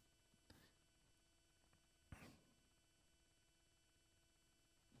चाहिँ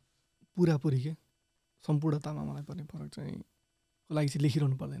पुरापुरी के सम्पूर्णतामा मलाई पर्ने फरक चाहिँ को लागि चाहिँ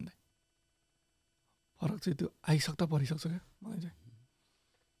लेखिरहनु पर्दैन फरक चाहिँ त्यो आइसक्दा परिसक्छ क्या मलाई चाहिँ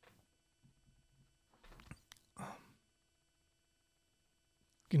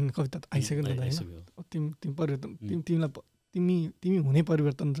किन कविता त आइसक्यो नि त होइन तिमी परिवर्तन तिमी हुने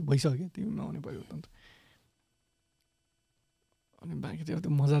परिवर्तन चाहिँ भइसक्यो तिमी नहुने परिवर्तन अनि बाँकी चाहिँ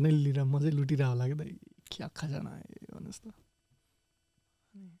त्यो मजा नै लिएर मजै लुटिरह होला कि त क्या खजाना भन्नुहोस् त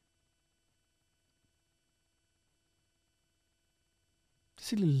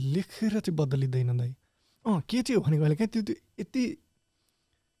त्यसैले लेखेर चाहिँ बदलिँदैन दाइ के चाहिँ हो भनेको क्या त्यो यति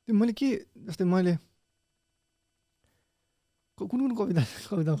त्यो मैले के जस्तै मैले कुन कविता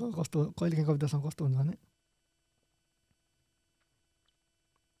कस्तो कहिलेकाहीँ कवितासँग कस्तो हुन्छ भने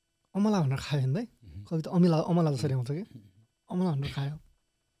अमला भनेर खायो भने कविता अमला जसरी आउँछ कि अमला भनेर खायो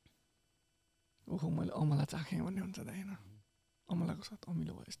ओहो मैले अमला चाखेँ भन्ने हुन्छ त होइन अमलाको साथ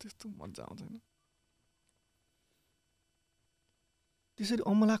अमिलो भयो यस्तो मजा आउँछ होइन त्यसरी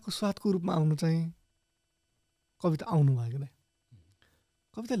अमलाको स्वादको रूपमा आउनु चाहिँ कविता आउनु भयो क्या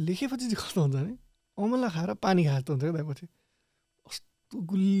कविता लेखेपछि चाहिँ कस्तो हुन्छ भने अमला खाएर पानी खाएर जस्तो हुन्छ क्या पछि कस्तो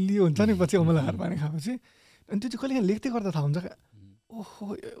गुलियो हुन्छ नि पछि अमला खाएर पानी खाएपछि अनि त्यो चाहिँ कहिलेकाहीँ लेख्दै गर्दा थाहा हुन्छ क्या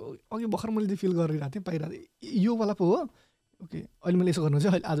ओहो अघि भर्खर मैले चाहिँ फिल गरिरहेको थिएँ पाइरहेको थिएँ योवाला पो हो ओके अहिले मैले यसो गर्नु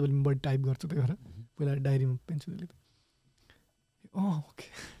चाहिँ अहिले आजभोलि म बढी टाइप गर्छु त्यही भएर पहिला डायरीमा पेन्सिल ओके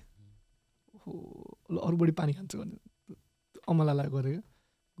ओहो ल अरू बढी पानी खान्छु भने अमलालाई गरेको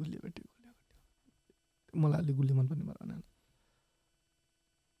गुलियो भेट्यो मलाई अलि गुलियो मन पर्ने भएर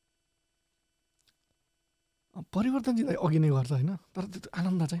परिवर्तन चाहिँ अघि नै गर्छ होइन तर त्यो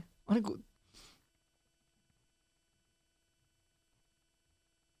आनन्द चाहिँ अनि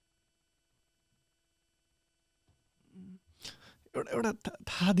एउटा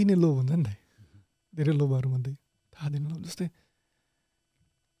थाहा दिने लोभ हुन्छ नि त धेरै लोभहरूमध्ये थाहा दिने लोभ जस्तै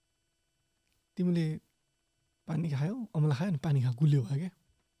तिमीले पानी खायो अमला खायो नि पानी खा गुलियो भयो क्या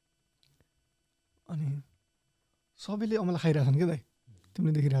अनि सबैले अमला खाइरहेछन् क्या दाइ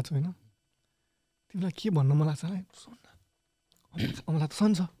तिमीले देखिरहेको छौ होइन तिमीलाई के भन्न मन लाग्छ है सुन अमला त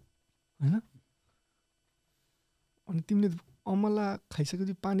सन्छ होइन अनि तिमीले अमला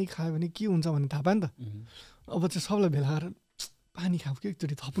खाइसकेपछि पानी खायो भने के हुन्छ भन्ने थाहा पायो नि त अब चाहिँ सबलाई भेला गरेर पानी खाऊ कि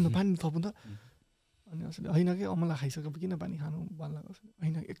एकचोटि थप्नु त पानी थप्नु त अनि असले होइन कि अमला खाइसकेपछि किन पानी खानु भन्ला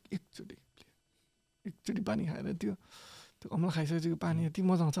होइन एकचोटि पानी खाएर त्यो अमला खाइसकेपछि पानी यति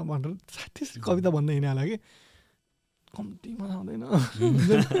मजा आउँछ भनेर त्यसरी कविता भन्दै हिँडिहाल्यो कि कम्ती मजा आउँदैन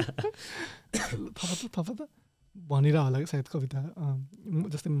थप त भनिरह होला कि सायद कविता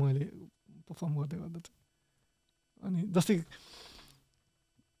जस्तै मैले पर्फर्म गर्दै गर्दा चाहिँ अनि जस्तै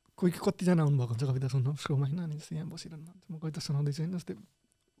कोही कतिजना आउनुभएको हुन्छ कविता सुन्नु सोमा होइन अनि जस्तै यहाँ बसिरहनु हुन्छ म कविता सुनाउँदैछु होइन जस्तै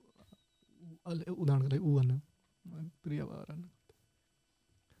उदाहरणको लागि भन्नु प्रिय भएर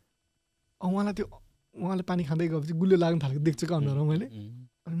उहाँले पानी खाँदै गएपछि गुलियो लाग्नु थालेको देख्छु क्या अनुहारमा मैले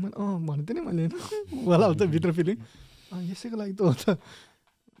अनि मैले भनेको थिएँ नि मैले उहाँलाई हुन्छ भित्र फिलिङ यसैको लागि त हुन्छ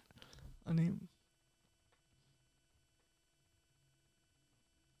अनि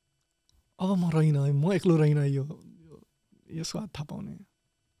अब म रहिनँ है, म एक्लो रहिनँ, यो स्वाद थाहा पाउने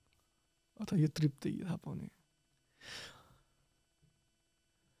अथवा यो तृप्ति थाहा पाउने।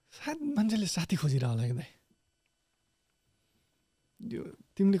 सायद मान्छेले साथी खोजिरह होला क्या दाइ। यो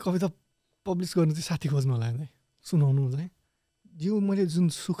तिमीले कविता पब्लिस गर्नु चाहिँ साथी खोज्नु होला दाइ, सुनाउनु है। यो मैले जुन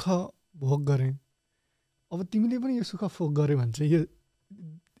सुख भोग गरेँ, अब तिमीले पनि यो सुख भोग गऱ्यो भने चाहिँ यो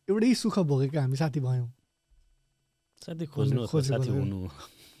एउटै सुख भोगेको हामी साथी भयौँ। साथी खोज्नु साथी हुनु।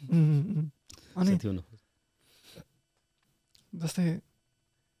 अनि जस्तै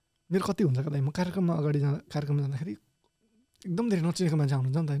मेरो कति हुन्छ कतै म कार्यक्रममा अगाडि कार्यक्रममा जाँदाखेरि एकदम धेरै नचिनेको मान्छे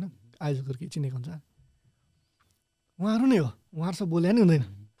आउनुहुन्छ नि त होइन, आयोजकहरू के चिनेको हुन्छ, उहाँहरू नै हो, उहाँहरूसँग बोले नि हुँदैन।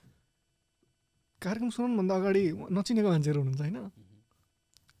 कार्यक्रम सुनाउनुभन्दा अगाडि नचिनेको मान्छेहरू हुनुहुन्छ होइन।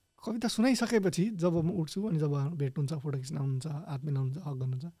 कविता सुनाइसकेपछि जब म उठ्छु अनि जब भेट हुन्छ, फोटो खिच्न आउनुहुन्छ, हात मिलाउनुहुन्छ, हक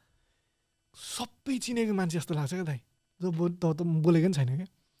गर्नुहुन्छ, सबै चिनेको मान्छे जस्तो लाग्छ क्या दाइ। जब त बोलेको नि छैन क्या,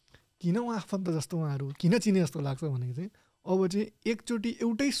 किन उहाँ आफन्त जस्तो उहाँहरू किन चिने जस्तो लाग्छ भनेको चाहिँ अब चाहिँ एकचोटि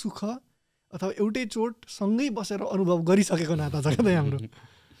एउटै सुख अथवा एउटै चोट सँगै बसेर अनुभव गरिसकेको नाता छ क्या दाइ हाम्रो,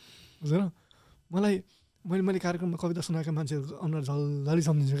 बुझ्नु। मैले कार्यक्रममा कविता सुनाएका मान्छेहरूको अनुहार झल्झली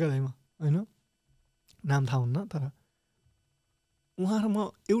सम्झिन्छु क्या दाइ म, होइन नाम थाहा हुन्न, तर उहाँहरू म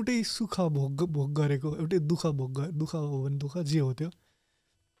एउटै सुख भोग गरेको, एउटै दुःख हो भने दुःख जे हो त्यो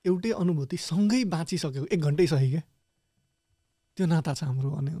एउटै अनुभूति सँगै बाँचिसकेको 1 घन्टै सही क्या, त्यो नाता छ हाम्रो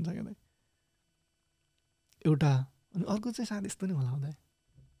भन्ने हुन्छ क्या दाइ एउटा। अनि अर्को चाहिँ सायद यस्तो नै होला दाइ,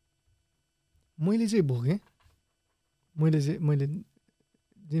 मैले चाहिँ भोगेँ, मैले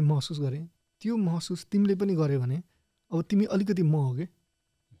जे महसुस गरेँ त्यो महसुस तिमीले पनि गर्यो भने अब तिमी अलिकति म हो कि।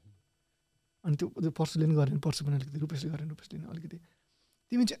 अनि त्यो पर्सुले पनि गरेन, पर्सु पनि अलिकति, रुपेशले गरेन, रुपेशले पनि अलिकति,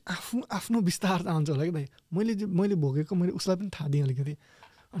 तिमी चाहिँ आफ्नो विस्तार चाहन्छ होला कि दाइ। मैले भोगेको मैले उसलाई पनि थाहा दिएँ अलिकति,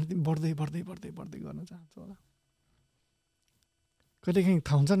 अनि तिमी बढ्दै बढ्दै बढ्दै बढ्दै गर्न चाहन्छ होला। कहिलेकाहीँ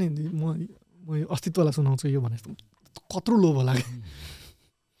थाहा हुन्छ नि, म यो अस्तित्वलाई सुनाउँछु यो भने कत्रो लोभ होला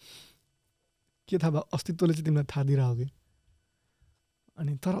के थाहा भयो, अस्तित्वले चाहिँ तिमीलाई थाहा दिइरह कि।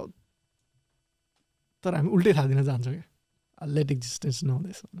 अनि तर हामी उल्टै थाहा दिन चाहन्छौँ क्या, लेट एक्जिस्टेन्स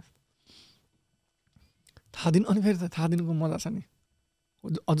नहुँदैछ भने थाहा दिनु। अनि फेरि थाहा दिनुको मजा छ नि,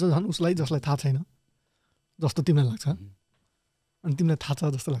 अझ झन् उसलाई जसलाई थाहा छैन जस्तो तिमीलाई लाग्छ, अनि तिमीलाई थाहा छ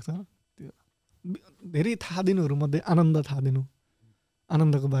जस्तो लाग्छ। त्यो धेरै थाहा दिनुहरूमध्ये आनन्द थाहा दिनु,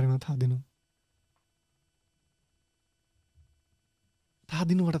 आनन्दको बारेमा थाहा दिनु, थाहा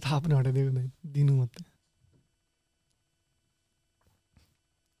दिनुबाट थाहा पनि हटाइदिएको दिनु मात्रै,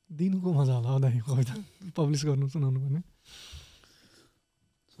 दिनुको मजा होला दाइ। कविता पब्लिस गर्नु सुनाउनु भने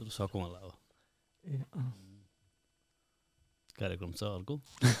सकौँ होला अब। ए कार्यक्रम छ अर्को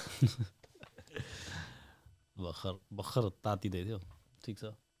भर्खर तातिँदै थियो, ठिक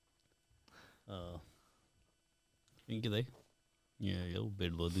छ। पिङ्की दाइ यो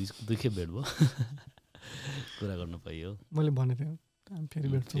भेट भयो, दुईखेप भेट भयो, कुरा गर्न पाइयो। मैले भनेको थिएँ फेरि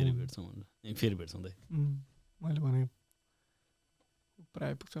भेट्छौँ दाइ, मैले भनेको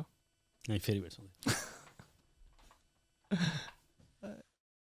प्रायः पुग्छ, फेरि भेट्छौँ दाइ।